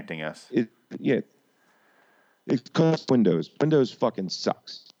problem connecting us. It's because Windows. Windows fucking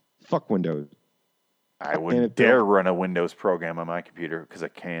sucks. Fuck Windows. I wouldn't dare run a Windows program on my computer because I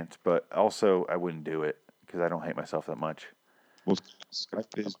can't. But also, I wouldn't do it because I don't hate myself that much. Well,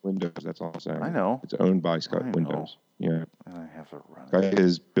 Skype is Windows. That's all I'm saying. I know. It's owned by Skype Windows. Yeah. I have to run it. Skype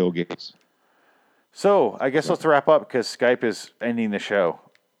is Bill Gates. So I guess let's wrap up because Skype is ending the show.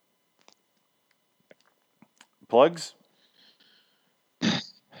 Plugs?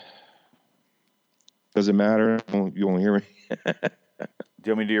 Does it matter? You won't hear me. Do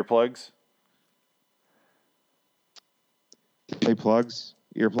you want me to do your plugs? Hey, plugs?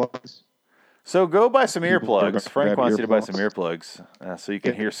 Earplugs? So go buy some People are earplugs. gonna Frank grab wants you to buy earplugs. some earplugs so you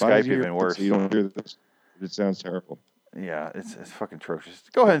can hear Buy Skype your even earplugs worse. So you don't hear this. It sounds terrible. Yeah, it's fucking atrocious.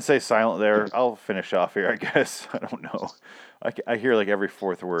 Go ahead and say silent there. I'll finish off here, I guess. I don't know. I hear like every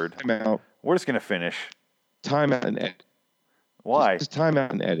fourth word. Time out. We're just going to finish. Time out and edit. Why? Just time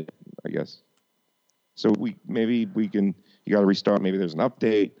out and edit, I guess. So maybe we can, you got to restart. Maybe there's an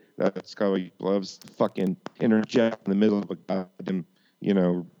update. That's Scully loves to fucking interject in the middle of a goddamn,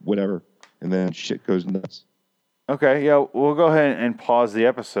 whatever. And then shit goes nuts. Okay, yeah, we'll go ahead and pause the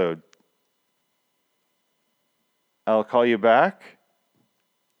episode. I'll call you back.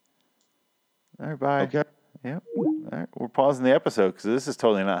 All right, bye. Okay. Yep. All right, we're pausing the episode because this is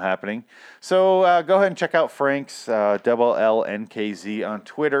totally not happening. So go ahead and check out Frank's LLNKZ on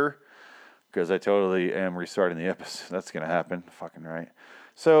Twitter because I totally am restarting the episode. That's going to happen. Fucking right.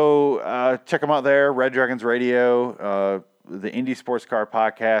 So check him out there. Red Dragons Radio, the Indie Sports Car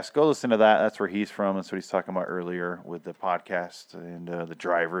Podcast. Go listen to that. That's where he's from. That's what he's talking about earlier with the podcast and the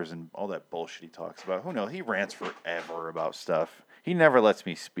drivers and all that bullshit he talks about. Who knows? He rants forever about stuff. He never lets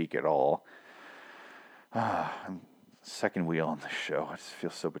me speak at all. I'm second wheel on the show. I just feel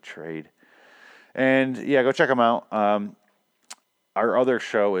so betrayed. And yeah, go check them out. Our other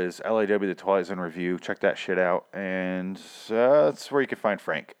show is LAW The Twilight Zone Review. Check that shit out. And that's where you can find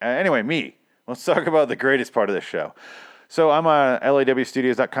Frank. Anyway, me. Let's talk about the greatest part of this show. So I'm on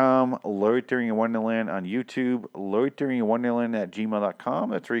LAWstudios.com, Loitering in Wonderland on YouTube, loiteringinwonderland@gmail.com.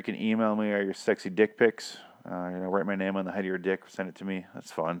 That's where you can email me or your sexy dick pics. Write my name on the head of your dick, send it to me.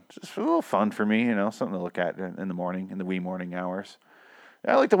 That's fun. Just a little fun for me, something to look at in the morning, in the wee morning hours.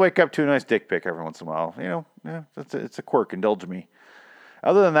 I like to wake up to a nice dick pic every once in a while. It's a quirk. Indulge me.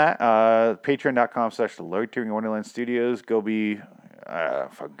 Other than that, patreon.com/Loitering in Wonderland Studios. Go be, I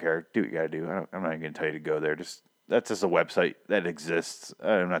don't fucking care. Do what you gotta do. I'm not even gonna tell you to go there. That's just a website that exists.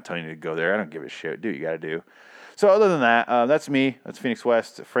 I'm not telling you to go there. I don't give a shit. Do what you gotta do. So other than that, that's me. That's Phoenix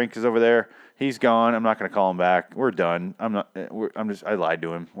West. Frank is over there. He's gone. I'm not going to call him back. We're done. I lied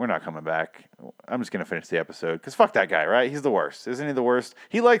to him. We're not coming back. I'm just going to finish the episode because fuck that guy, right? He's the worst. Isn't he the worst?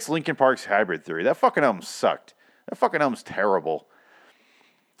 He likes Linkin Park's Hybrid Theory. That fucking album sucked. That fucking album's terrible.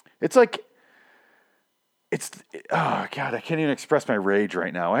 It's like, oh God, I can't even express my rage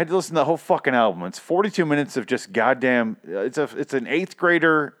right now. I had to listen to the whole fucking album. It's 42 minutes of just goddamn, it's an eighth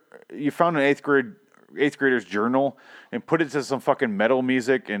grader. You found an eighth grader's journal and put it to some fucking metal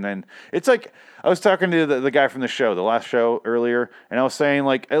music. And then it's like, I was talking to the guy from the show, the last show earlier, and I was saying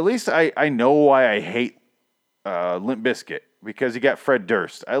like, at least I know why I hate Limp Bizkit, because you got Fred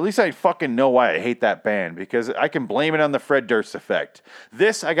Durst. At least I fucking know why I hate that band, because I can blame it on the Fred Durst effect.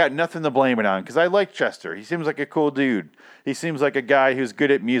 This, I got nothing to blame it on, because I like Chester. He seems like a cool dude. He seems like a guy who's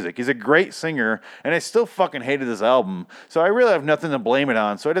good at music. He's a great singer, and I still fucking hated this album. So I really have nothing to blame it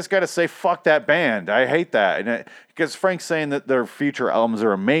on. So I just got to say, fuck that band. I hate that. And because Frank's saying that their future albums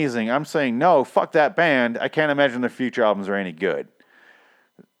are amazing, I'm saying, no, fuck that band. I can't imagine their future albums are any good.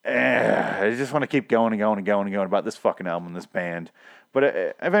 I just want to keep going and going and going and going about this fucking album, this band.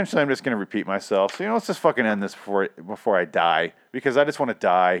 But eventually I'm just going to repeat myself. So, let's just fucking end this before I die. Because I just want to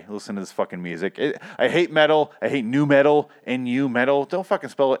die, listen to this fucking music. I hate metal. I hate new metal. N-U metal. Don't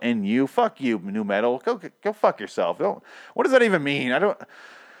fucking spell it N-U. Fuck you, new metal. Go fuck yourself. What does that even mean?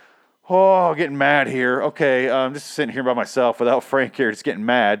 Getting mad here. Okay, I'm just sitting here by myself without Frank here, just getting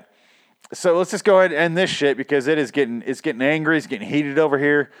mad. So let's just go ahead and end this shit because it's getting angry. It's getting heated over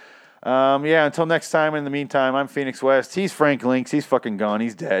here. Until next time. In the meantime, I'm Phoenix West. He's Frank Links. He's fucking gone.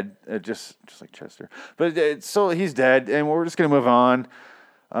 He's dead. Just like Chester. But so he's dead, and we're just gonna move on.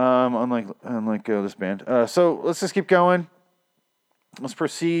 Unlike this band. So let's just keep going. Let's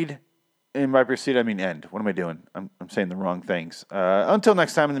proceed. And by proceed, I mean end. What am I doing? I'm saying the wrong things. Until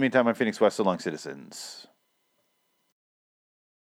next time. In the meantime, I'm Phoenix West. So long, citizens.